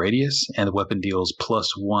 10-foot radius, and the weapon deals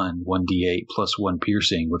 +1, 1d8, +1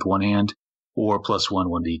 piercing with one hand, or +1,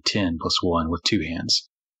 1d10, +1 with 2 hands.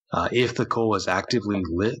 If the coal is actively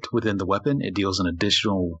lit within the weapon, it deals an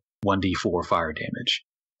additional 1d4 fire damage.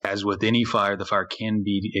 As with any fire, the fire can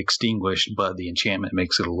be extinguished, but the enchantment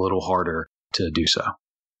makes it a little harder to do so.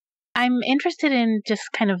 I'm interested in just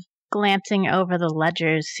kind of glancing over the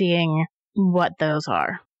ledgers, seeing what those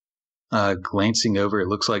are. Glancing over, it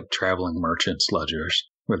looks like traveling merchants' ledgers,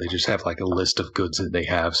 where they just have like a list of goods that they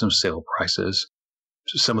have, some sale prices.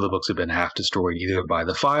 Some of the books have been half destroyed either by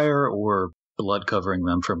the fire or blood covering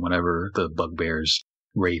them from whenever the bugbears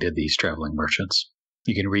raided these traveling merchants.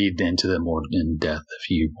 You can read into them more in depth if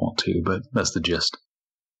you want to, but that's the gist.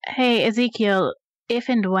 Hey, Ezekiel, if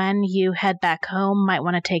and when you head back home, might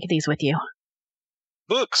want to take these with you.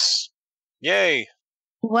 Books! Yay!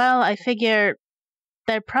 Well, I figure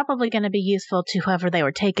they're probably going to be useful to whoever they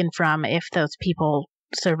were taken from if those people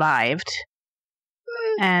survived.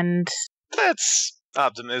 And that's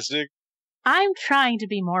optimistic. I'm trying to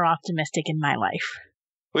be more optimistic in my life.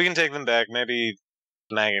 We can take them back. Maybe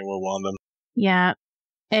Maggie will want them. Yeah.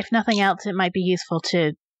 If nothing else, it might be useful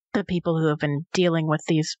to the people who have been dealing with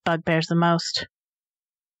these bugbears the most.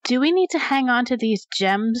 Do we need to hang on to these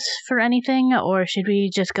gems for anything, or should we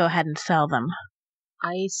just go ahead and sell them?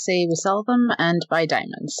 I say we sell them and buy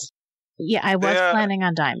diamonds. Yeah, I was planning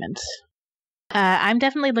on diamonds. I'm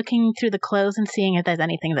definitely looking through the clothes and seeing if there's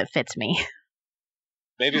anything that fits me.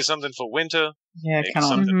 Maybe something for winter. Yeah, maybe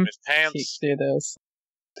something with pants. Keep through those.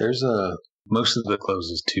 There's most of the clothes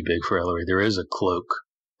is too big for Ellory. There is a cloak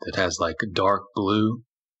that has like dark blue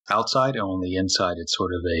outside, and on the inside it's sort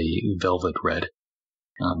of a velvet red.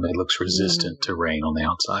 It looks resistant to rain on the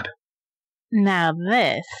outside. Now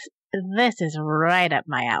this is right up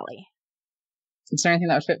my alley. Is there anything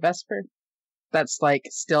that would fit Vesper? That's like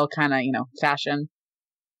still kind of, fashion.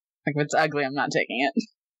 Like if it's ugly, I'm not taking it.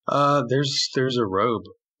 There's a robe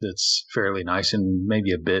that's fairly nice and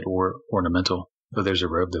maybe a bit ornamental, but there's a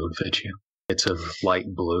robe that would fit you. It's of light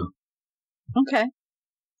blue. Okay.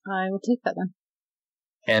 I will take that then.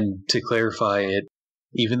 And to clarify it,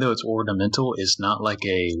 even though it's ornamental, it's not like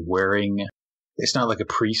a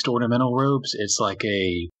priest ornamental robes. It's like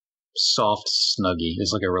a soft snuggie.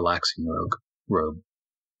 It's like a relaxing robe.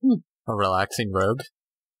 A relaxing robe?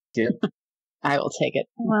 Yep. I will take it.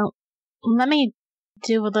 Well, let me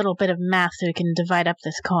do a little bit of math so we can divide up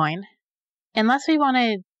this coin. Unless we want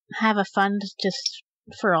to have a fund just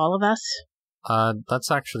for all of us. That's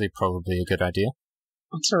actually probably a good idea.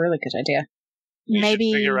 That's a really good idea. You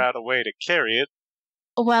Maybe should figure out a way to carry it.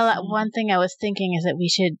 Well, one thing I was thinking is that we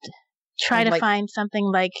should try to find something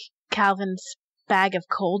like Kalvyn's bag of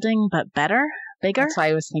colding, but better, bigger. That's what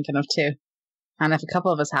I was thinking of too. And if a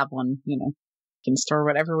couple of us have one, we can store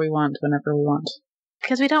whatever we want whenever we want.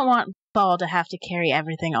 Because we don't want Ball to have to carry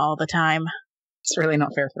everything all the time. It's really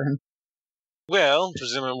not fair for him. Well,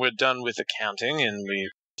 presuming we're done with accounting and we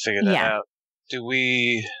figured that out, do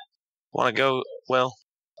we want to go? Well,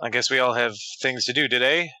 I guess we all have things to do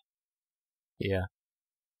today. Yeah.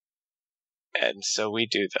 And so we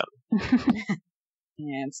do them.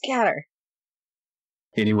 And scatter.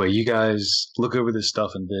 Anyway, you guys look over this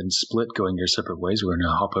stuff and then split, going your separate ways. We're going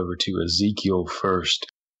to hop over to Ezekiel first,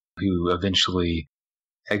 who eventually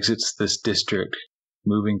exits this district,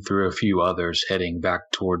 moving through a few others, heading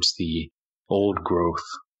back towards the old growth,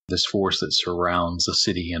 this forest that surrounds the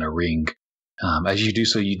city in a ring. As you do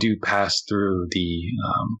so, you do pass through the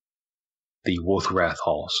Wolfrath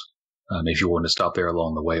halls. If you want to stop there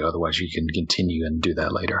along the way, otherwise you can continue and do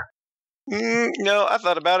that later. No, I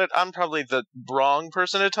thought about it. I'm probably the wrong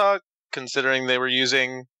person to talk, considering they were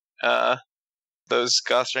using those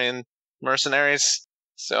Gothrian mercenaries.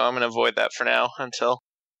 So I'm going to avoid that for now until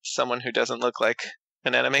someone who doesn't look like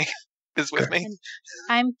an enemy is with me.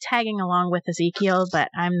 I'm tagging along with Ezekiel, but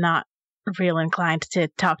I'm not real inclined to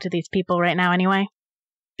talk to these people right now anyway.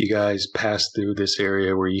 You guys pass through this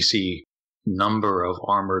area where you see a number of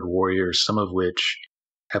armored warriors, some of which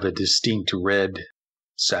have a distinct red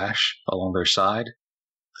sash along their side,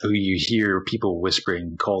 who you hear people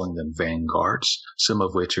whispering, calling them vanguards, some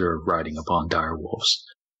of which are riding upon direwolves.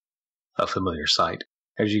 A familiar sight.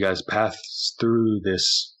 As you guys pass through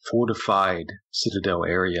this fortified citadel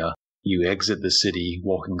area, you exit the city,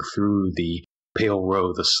 walking through the Pale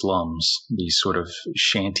Row, the slums, the sort of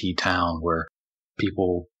shanty town where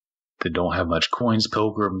people that don't have much coins,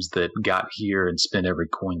 pilgrims that got here and spent every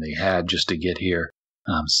coin they had just to get here,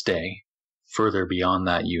 stay. Further beyond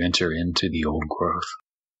that, you enter into the old growth.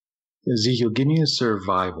 Ezekiel, give me a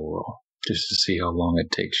survival roll, just to see how long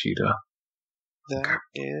it takes you to... That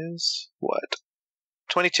is, what?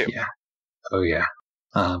 22. Yeah. Oh, yeah.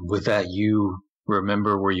 With that, you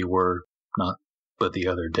remember where you were, not but the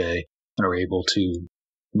other day, and are able to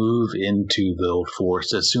move into the old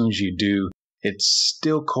forest. As soon as you do, it's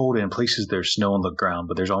still cold, and in places there's snow on the ground,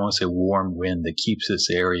 but there's almost a warm wind that keeps this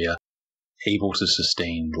area able to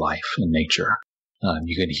sustain life in nature.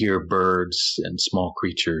 You can hear birds and small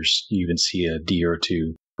creatures. You even see a deer or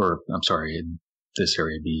two, or I'm sorry, in this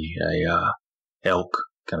area be a elk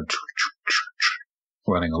kind of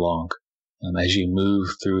running along. As you move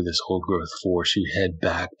through this old growth forest, you head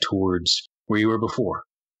back towards where you were before,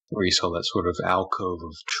 where you saw that sort of alcove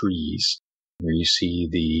of trees, where you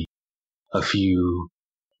see a few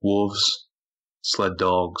wolves, sled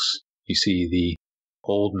dogs. You see the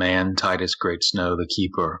old man, Titus Great Snow, the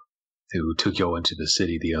keeper, who took you all into the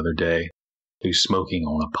city the other day, who's smoking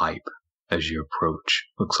on a pipe as you approach.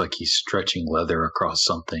 Looks like he's stretching leather across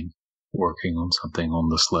something, working on something on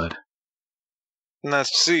the sled. Nice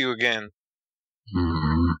to see you again.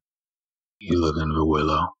 You looking for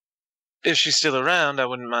Willow? If she's still around, I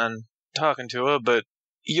wouldn't mind talking to her, but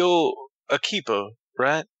you're a keeper,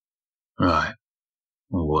 right? Right.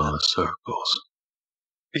 One of the circles.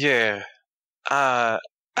 Yeah. I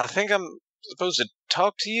think I'm supposed to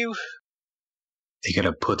talk to you? He kind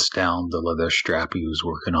of puts down the leather strap he was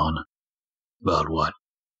working on. About what?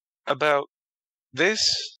 About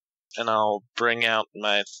this, and I'll bring out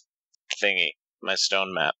my thingy, my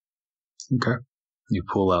stone map. Okay. You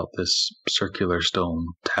pull out this circular stone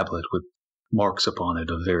tablet with marks upon it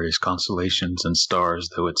of various constellations and stars,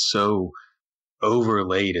 though it's so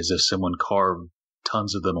overlaid as if someone carved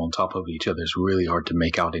tons of them on top of each other. It's really hard to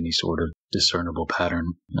make out any sort of discernible pattern.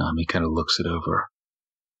 He kind of looks it over.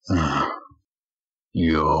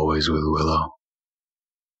 You always with Willow?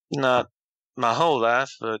 Not my whole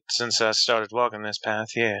life, but since I started walking this path,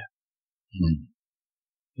 yeah.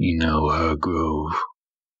 You know her grove,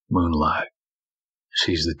 Moonlight.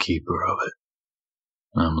 She's the keeper of it.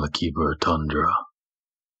 I'm the keeper of Tundra.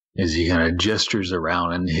 As he kind of gestures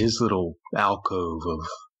around in his little alcove of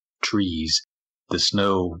trees, the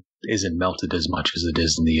snow isn't melted as much as it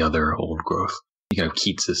is in the other old growth. He kind of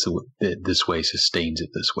keeps this way, sustains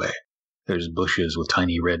it this way. There's bushes with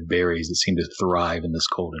tiny red berries that seem to thrive in this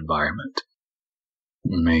cold environment.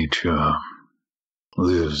 Nature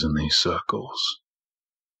lives in these circles.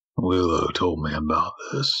 Willow told me about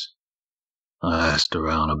this. I asked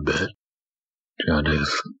around a bit, tried to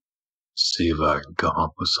see if I could come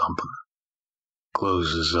up with something.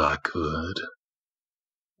 Close as I could.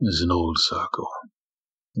 There's an old circle,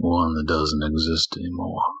 one that doesn't exist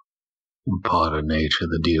anymore. A part of nature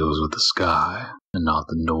that deals with the sky, and not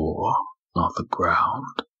the north, not the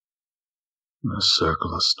ground. A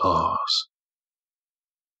circle of stars.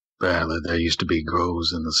 Apparently there used to be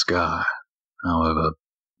groves in the sky. However,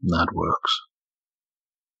 that works.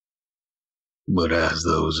 But as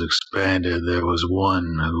those expanded, there was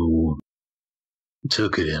one who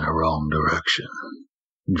took it in a wrong direction,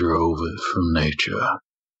 drove it from nature.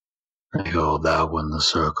 They called that one the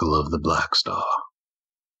Circle of the Black Star.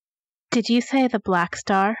 Did you say the Black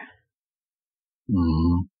Star?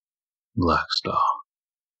 Black Star.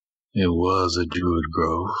 It was a druid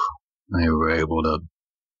grove. They were able to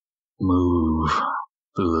move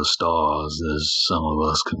through the stars as some of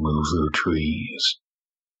us can move through trees.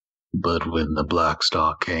 But when the Black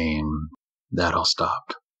Star came, that all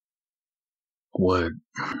stopped. What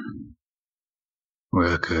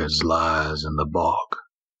records lies in the bog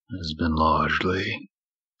has been largely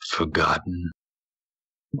forgotten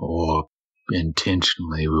or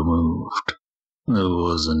intentionally removed. There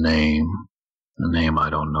was a name I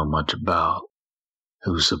don't know much about,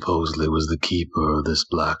 who supposedly was the keeper of this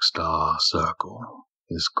Black Star Circle,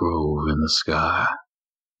 this grove in the sky,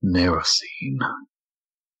 Nerocene.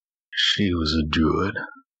 She was a druid,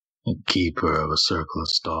 a keeper of a circle of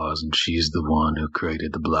stars, and she's the one who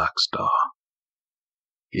created the Black Star.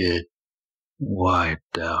 It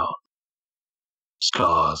wiped out.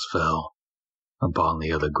 Stars fell upon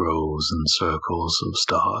the other groves and circles of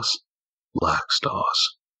stars. Black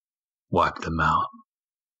stars. Wiped them out.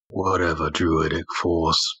 Whatever druidic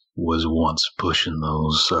force was once pushing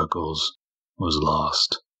those circles was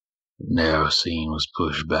lost. Nerocene was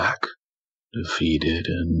pushed back, defeated,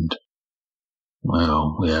 and,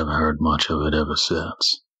 well, we haven't heard much of it ever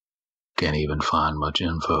since. Can't even find much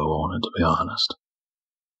info on it, to be honest.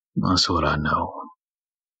 That's what I know.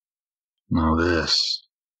 Now this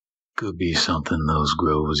could be something those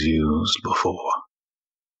groves used before.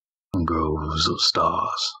 Groves of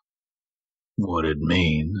stars. What it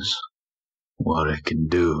means, what it can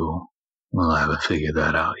do, well, I haven't figured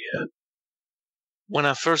that out yet. When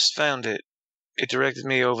I first found it, it directed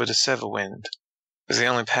me over to Severwind. It was the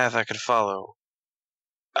only path I could follow.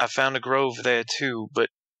 I found a grove there too, but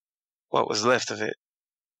what was left of it?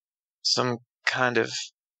 Some kind of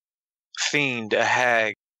fiend, a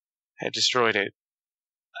hag, had destroyed it.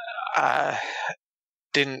 I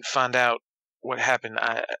didn't find out what happened.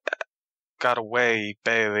 I got away,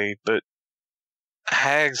 barely, but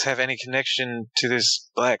hags have any connection to this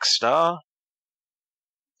Black Star?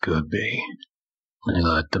 Could be. They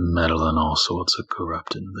like to meddle in all sorts of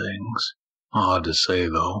corrupting things. Hard to say,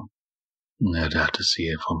 though. I'd have to see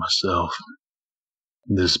it for myself.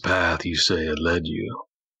 This path you say it led you.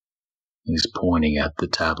 He's pointing at the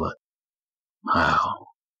tablet. How?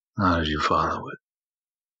 How did you follow it?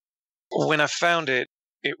 When I found it,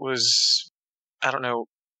 it was, I don't know,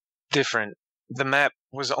 different. The map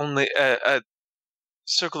was only a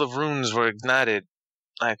circle of runes were ignited,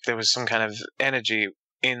 like there was some kind of energy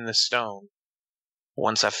in the stone.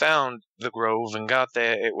 Once I found the grove and got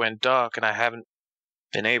there, it went dark, and I haven't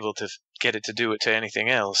been able to get it to do it to anything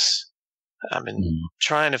else. I've been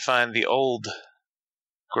trying to find the old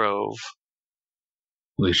grove.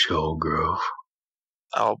 Which old grove?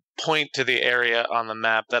 I'll point to the area on the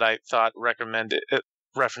map that I thought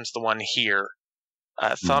referenced the one here.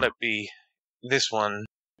 I thought it'd be this one,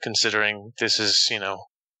 considering this is,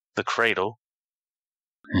 the cradle.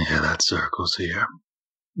 Yeah, that circle's here.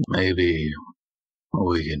 Maybe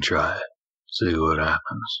we can try it, see what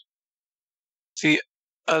happens. The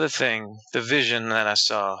other thing, the vision that I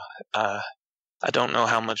saw, I don't know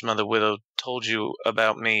how much Mother Willow told you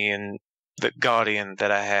about me and the guardian that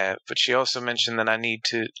I have, but she also mentioned that I need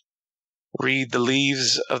to read the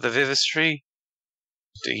leaves of the Vivus Tree.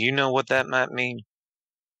 Do you know what that might mean?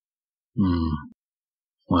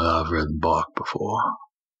 Well, I've read bark before.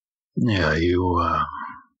 Yeah,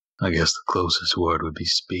 I guess the closest word would be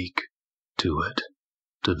speak to it,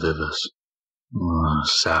 to Vivus.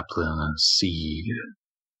 Sapling and seed,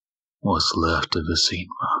 what's left of Vesper,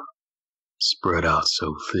 spread out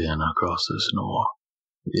so thin across this north.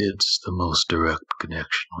 It's the most direct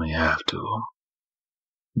connection we have to him.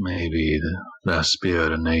 Maybe that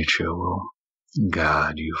spirit of nature will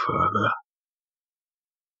guide you further.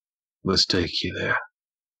 Let's take you there.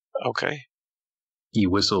 Okay. He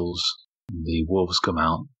whistles. The wolves come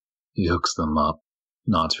out. He hooks them up,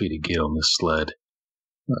 nods for you to get on the sled.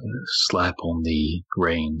 Slap on the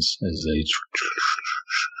reins as they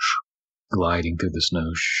gliding through the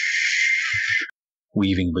snow,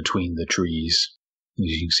 weaving between the trees. As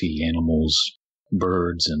you see animals,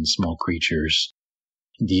 birds, and small creatures.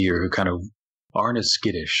 Deer who kind of aren't as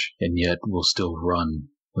skittish and yet will still run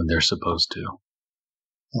when they're supposed to.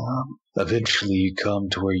 Eventually you come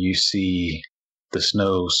to where you see the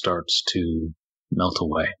snow starts to melt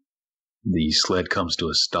away. The sled comes to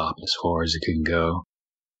a stop as far as it can go.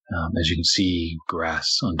 As you can see,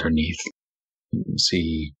 grass underneath. You can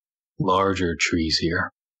see larger trees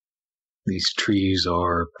here. These trees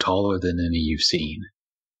are taller than any you've seen.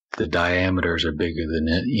 The diameters are bigger than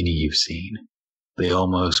any you've seen. They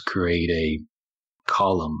almost create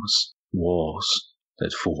columns, walls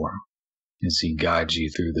that form. As he guides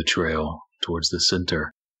you through the trail towards the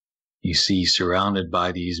center, you see, surrounded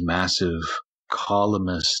by these massive,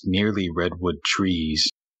 columnist, nearly redwood trees,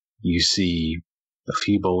 you see a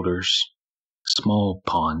few boulders, a small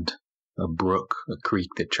pond, a brook, a creek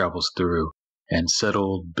that travels through, and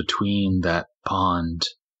settled between that pond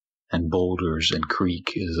and boulders and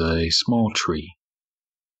creek is a small tree.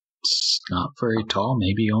 It's not very tall,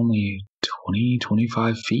 maybe only 20,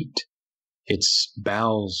 25 feet. Its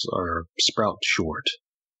boughs are sprout short.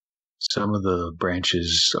 Some of the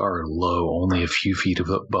branches are low, only a few feet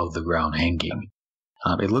above the ground hanging.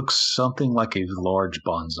 It looks something like a large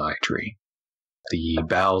bonsai tree. The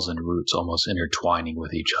boughs and roots almost intertwining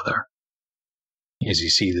with each other. As you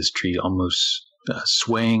see this tree almost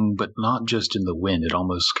swaying, but not just in the wind, it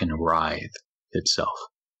almost can writhe itself.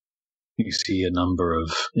 You see a number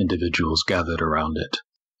of individuals gathered around it,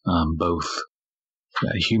 both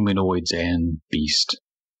humanoids and beast,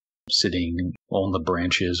 sitting on the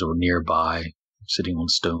branches or nearby, sitting on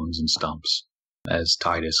stones and stumps, as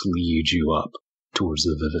Titus leads you up towards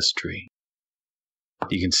the Vivus Tree.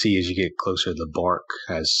 You can see as you get closer, the bark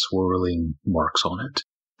has swirling marks on it,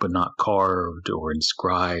 but not carved or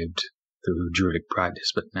inscribed through Druidic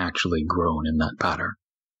practice, but naturally grown in that pattern.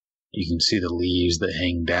 You can see the leaves that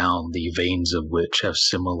hang down, the veins of which have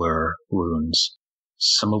similar runes,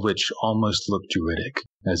 some of which almost look Druidic,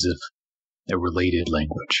 as if a related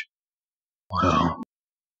language. Well,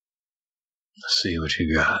 let's see what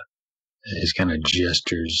you got. His kind of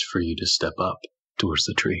gestures for you to step up towards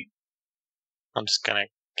the tree. I'm just going to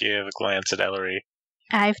give a glance at Ellory.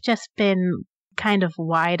 I've just been kind of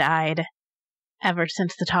wide-eyed ever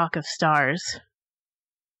since the talk of stars.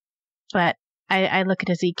 But I look at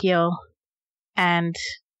Ezekiel, and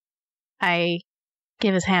I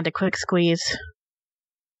give his hand a quick squeeze.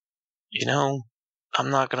 You know, I'm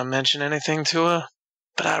not going to mention anything to her,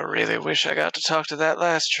 but I really wish I got to talk to that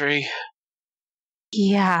last tree.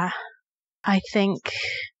 Yeah, I think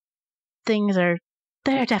there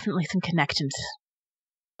are definitely some connections.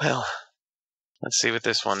 Well, let's see what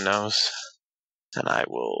this one knows. And I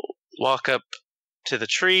will walk up to the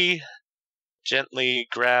tree, gently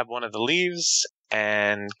grab one of the leaves,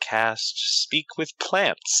 and cast Speak with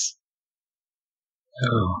Plants.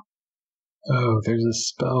 Oh, there's a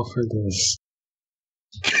spell for this.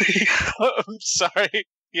 I'm sorry.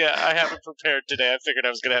 Yeah, I haven't prepared today. I figured I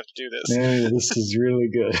was going to have to do this. Yeah, this is really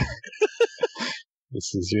good.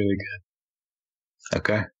 This is really good.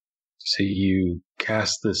 Okay. So you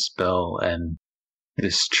cast this spell, and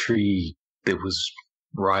this tree that was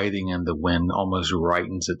writhing in the wind almost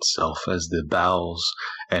rightens itself as the boughs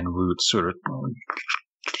and roots sort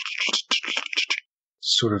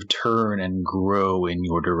of turn and grow in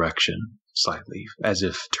your direction slightly, as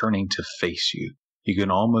if turning to face you. You can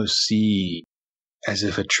almost see, as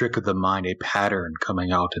if a trick of the mind, a pattern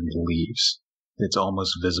coming out in the leaves. It's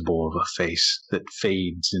almost visible of a face that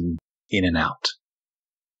fades in and out.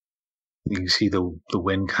 You can see the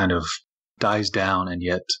wind kind of dies down and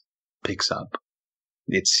yet picks up.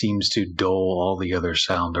 It seems to dull all the other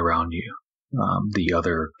sound around you, the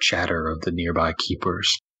other chatter of the nearby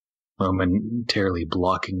keepers, momentarily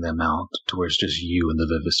blocking them out to where it's just you and the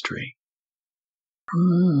Vivus Tree.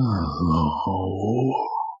 Oh.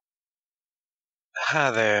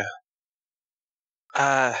 Hi there.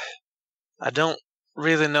 I don't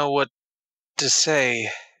really know what to say,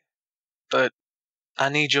 but I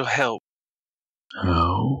need your help.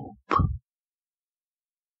 Help?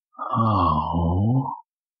 Oh.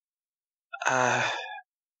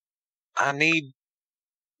 I need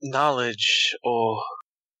knowledge or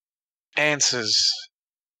answers.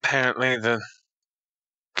 Apparently the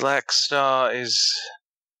Black Star is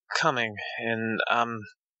coming, and I'm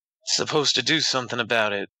supposed to do something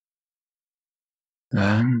about it.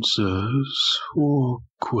 Answers or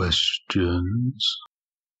questions?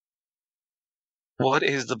 What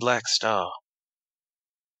is the Black Star?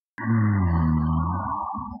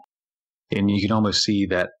 And you can almost see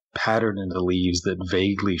that pattern in the leaves that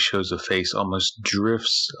vaguely shows a face almost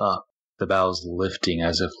drifts up, the boughs lifting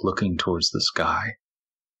as if looking towards the sky.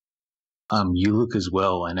 You look as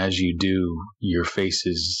well, and as you do, your face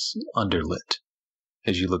is underlit.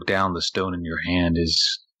 As you look down, the stone in your hand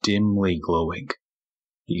is dimly glowing.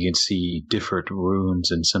 You can see different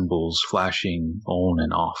runes and symbols flashing on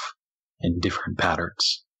and off in different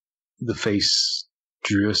patterns. The face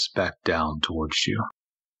drifts back down towards you.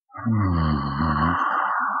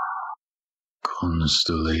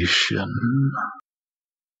 Constellation.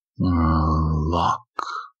 Lock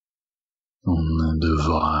on the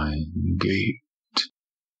divine gate.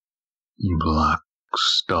 Black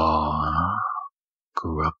star.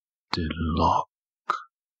 Corrupted lock.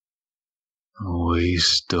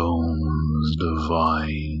 Waystones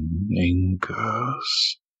divine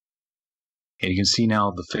anchors. And you can see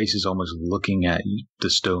now the face is almost looking at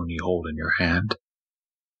the stone you hold in your hand.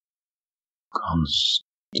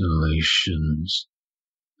 Constellations,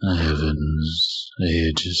 heavens,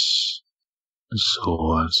 ages,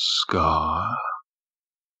 sword scar,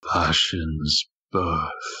 passion's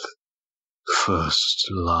birth,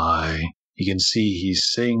 first lie. You can see he's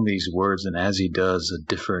saying these words, and as he does, a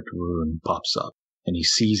different rune pops up. And he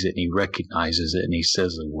sees it, and he recognizes it, and he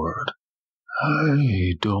says a word.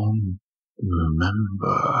 I don't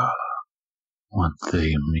remember what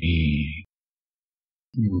they mean,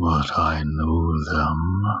 but I know them.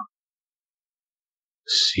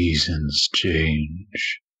 Seasons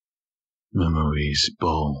change, memories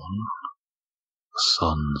bone,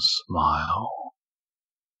 sun smile,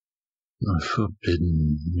 a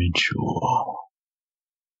forbidden ritual.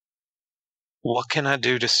 What can I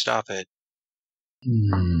do to stop it?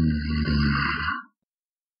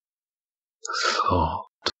 Thought.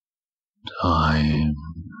 Time.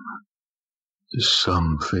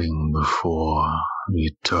 Something before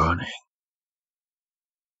returning.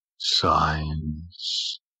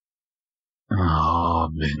 Signs.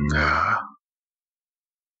 Harbinger.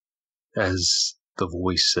 As the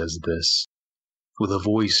voice says this, with a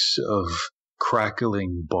voice of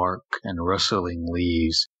crackling bark and rustling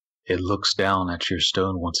leaves, it looks down at your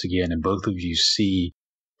stone once again, and both of you see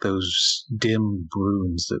those dim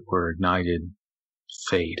runes that were ignited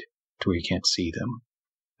fade to where you can't see them.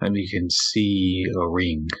 And you can see a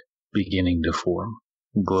ring beginning to form,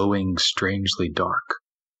 glowing strangely dark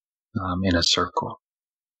in a circle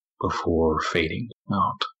before fading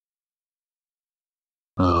out.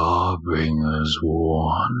 The Harbinger's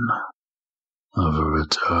warn of a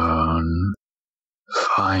return.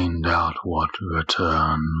 Find out what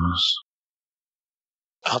returns.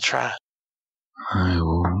 I'll try. I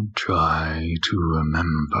won't try to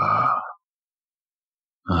remember.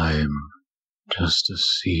 I'm just a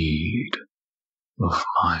seed of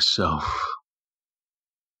myself.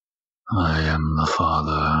 I am the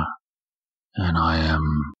Father, and I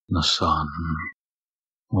am the Son.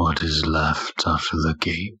 What is left after the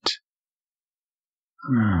gate?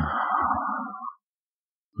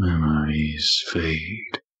 Memories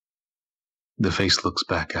fade. The face looks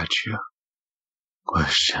back at you.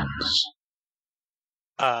 Questions?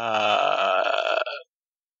 I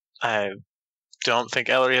don't think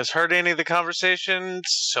Ellory has heard any of the conversations,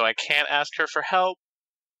 so I can't ask her for help.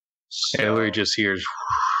 So... Ellory just hears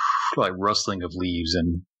like rustling of leaves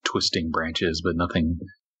and twisting branches, but nothing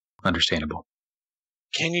understandable.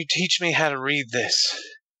 Can you teach me how to read this?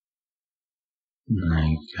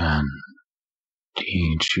 I can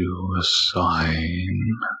teach you a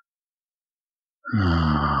sign.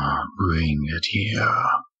 Bring it here.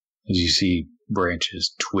 As you see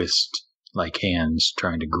branches twist like hands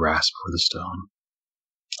trying to grasp for the stone.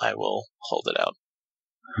 I will hold it out.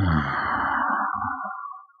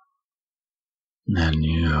 And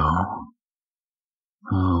you?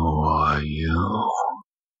 Who are you?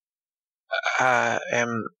 I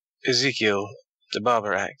am Ezekiel, the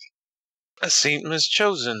Barbarak. A saint was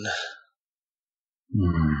chosen.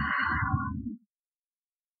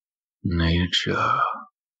 Nature.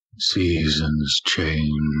 Seasons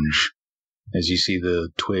change. As you see the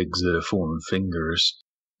twigs that have formed fingers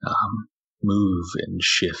move and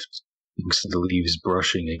shift. You can see the leaves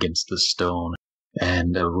brushing against the stone,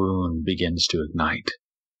 and a rune begins to ignite,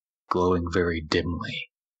 glowing very dimly.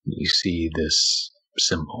 You see this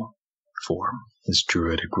symbol form, this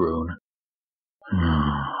druidic rune.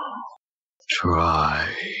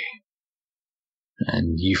 Try.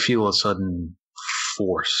 And you feel a sudden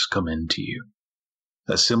force come into you.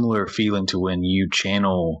 A similar feeling to when you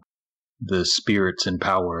channel the spirits and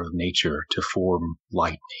power of nature to form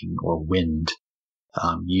lightning or wind.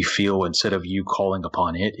 You feel instead of you calling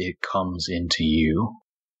upon it, it comes into you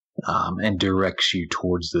and directs you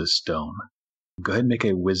towards the stone. Go ahead and make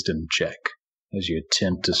a wisdom check as you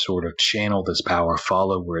attempt to sort of channel this power,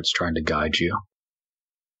 follow where it's trying to guide you.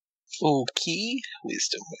 Okay.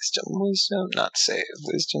 Wisdom. Not save.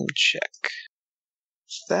 Wisdom check.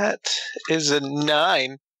 That is a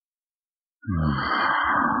 9.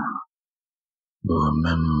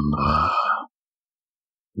 Remember,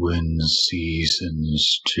 when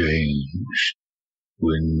seasons change,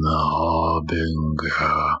 when the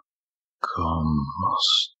harbinger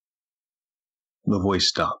comes. The voice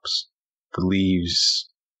stops. The leaves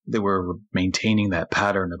that were maintaining that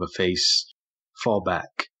pattern of a face fall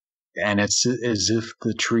back. And it's as if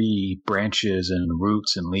the tree branches and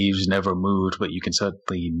roots and leaves never moved, but you can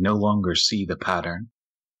suddenly no longer see the pattern.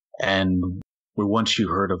 And where once you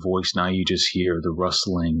heard a voice, now you just hear the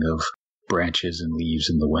rustling of branches and leaves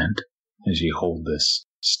in the wind as you hold this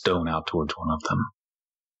stone out towards one of them.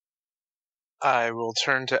 I will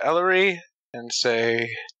turn to Ellory and say,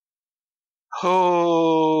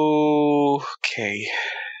 okay.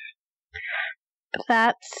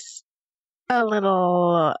 That's a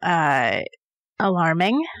little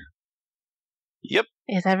alarming. Yep.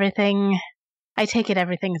 Is everything... I take it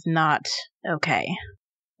everything's not okay.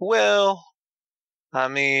 Well, I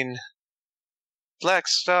mean, Black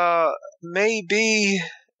Star may be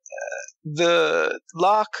the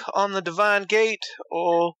lock on the Divine Gate,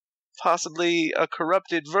 or possibly a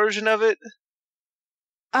corrupted version of it.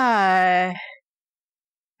 I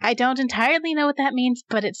don't entirely know what that means,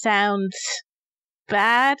 but it sounds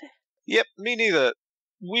bad. Yep, me neither.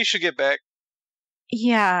 We should get back.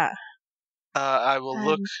 Yeah. I will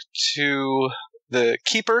look to the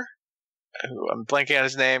keeper, who I'm blanking on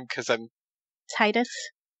his name because I'm... Titus.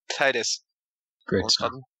 Great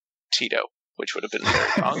stuff. Tito, which would have been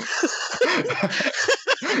very wrong.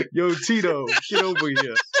 Yo, Tito, get over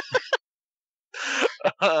here.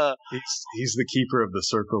 He's the keeper of the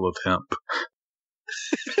circle of hemp.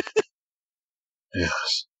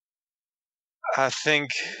 Yes. I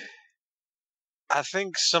think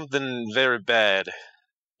something very bad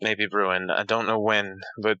may be brewing. I don't know when,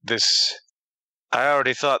 but I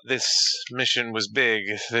already thought this mission was big.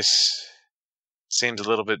 This seems a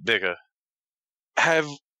little bit bigger. Have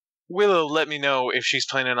Willow let me know if she's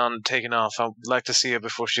planning on taking off. I'd like to see her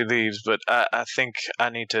before she leaves, but I think I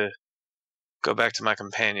need to go back to my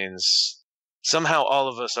companions. Somehow all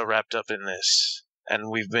of us are wrapped up in this, and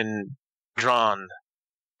we've been drawn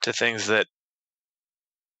to things that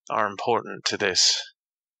are important to this.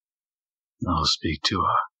 I'll speak to her.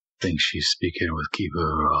 I think she's speaking with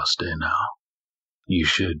Keeper Roste now. You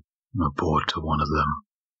should report to one of them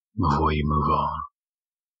before you move on.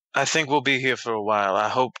 I think we'll be here for a while. I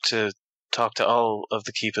hope to talk to all of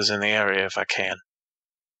the keepers in the area if I can.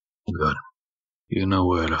 Good. You know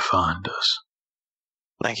where to find us.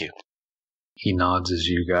 Thank you. He nods as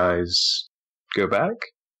you guys go back.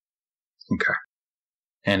 Okay.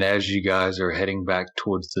 And as you guys are heading back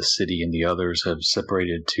towards the city and the others have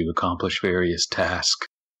separated to accomplish various tasks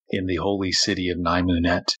in the holy city of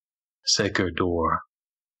Nymunet, Sacred Door,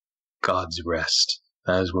 God's Rest.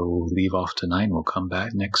 That is where we'll leave off tonight and we'll come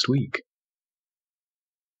back next week.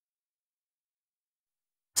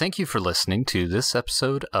 Thank you for listening to this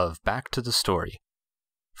episode of Back to the Story.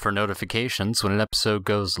 For notifications when an episode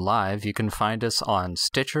goes live, you can find us on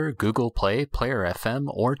Stitcher, Google Play, Player FM,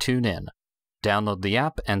 or TuneIn. Download the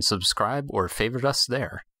app and subscribe or favorite us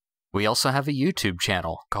there. We also have a YouTube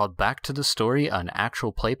channel called Back to the Story, an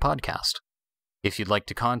actual play podcast. If you'd like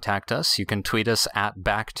to contact us, you can tweet us at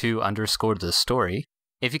back2_the_story.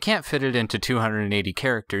 If you can't fit it into 280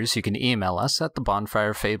 characters, you can email us at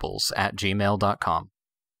thebonfirefables@gmail.com.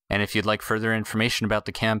 And if you'd like further information about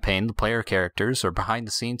the campaign, the player characters, or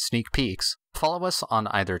behind-the-scenes sneak peeks, follow us on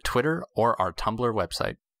either Twitter or our Tumblr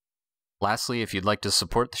website. Lastly, if you'd like to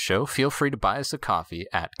support the show, feel free to buy us a coffee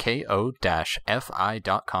at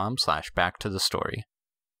ko-fi.com/backtothestory.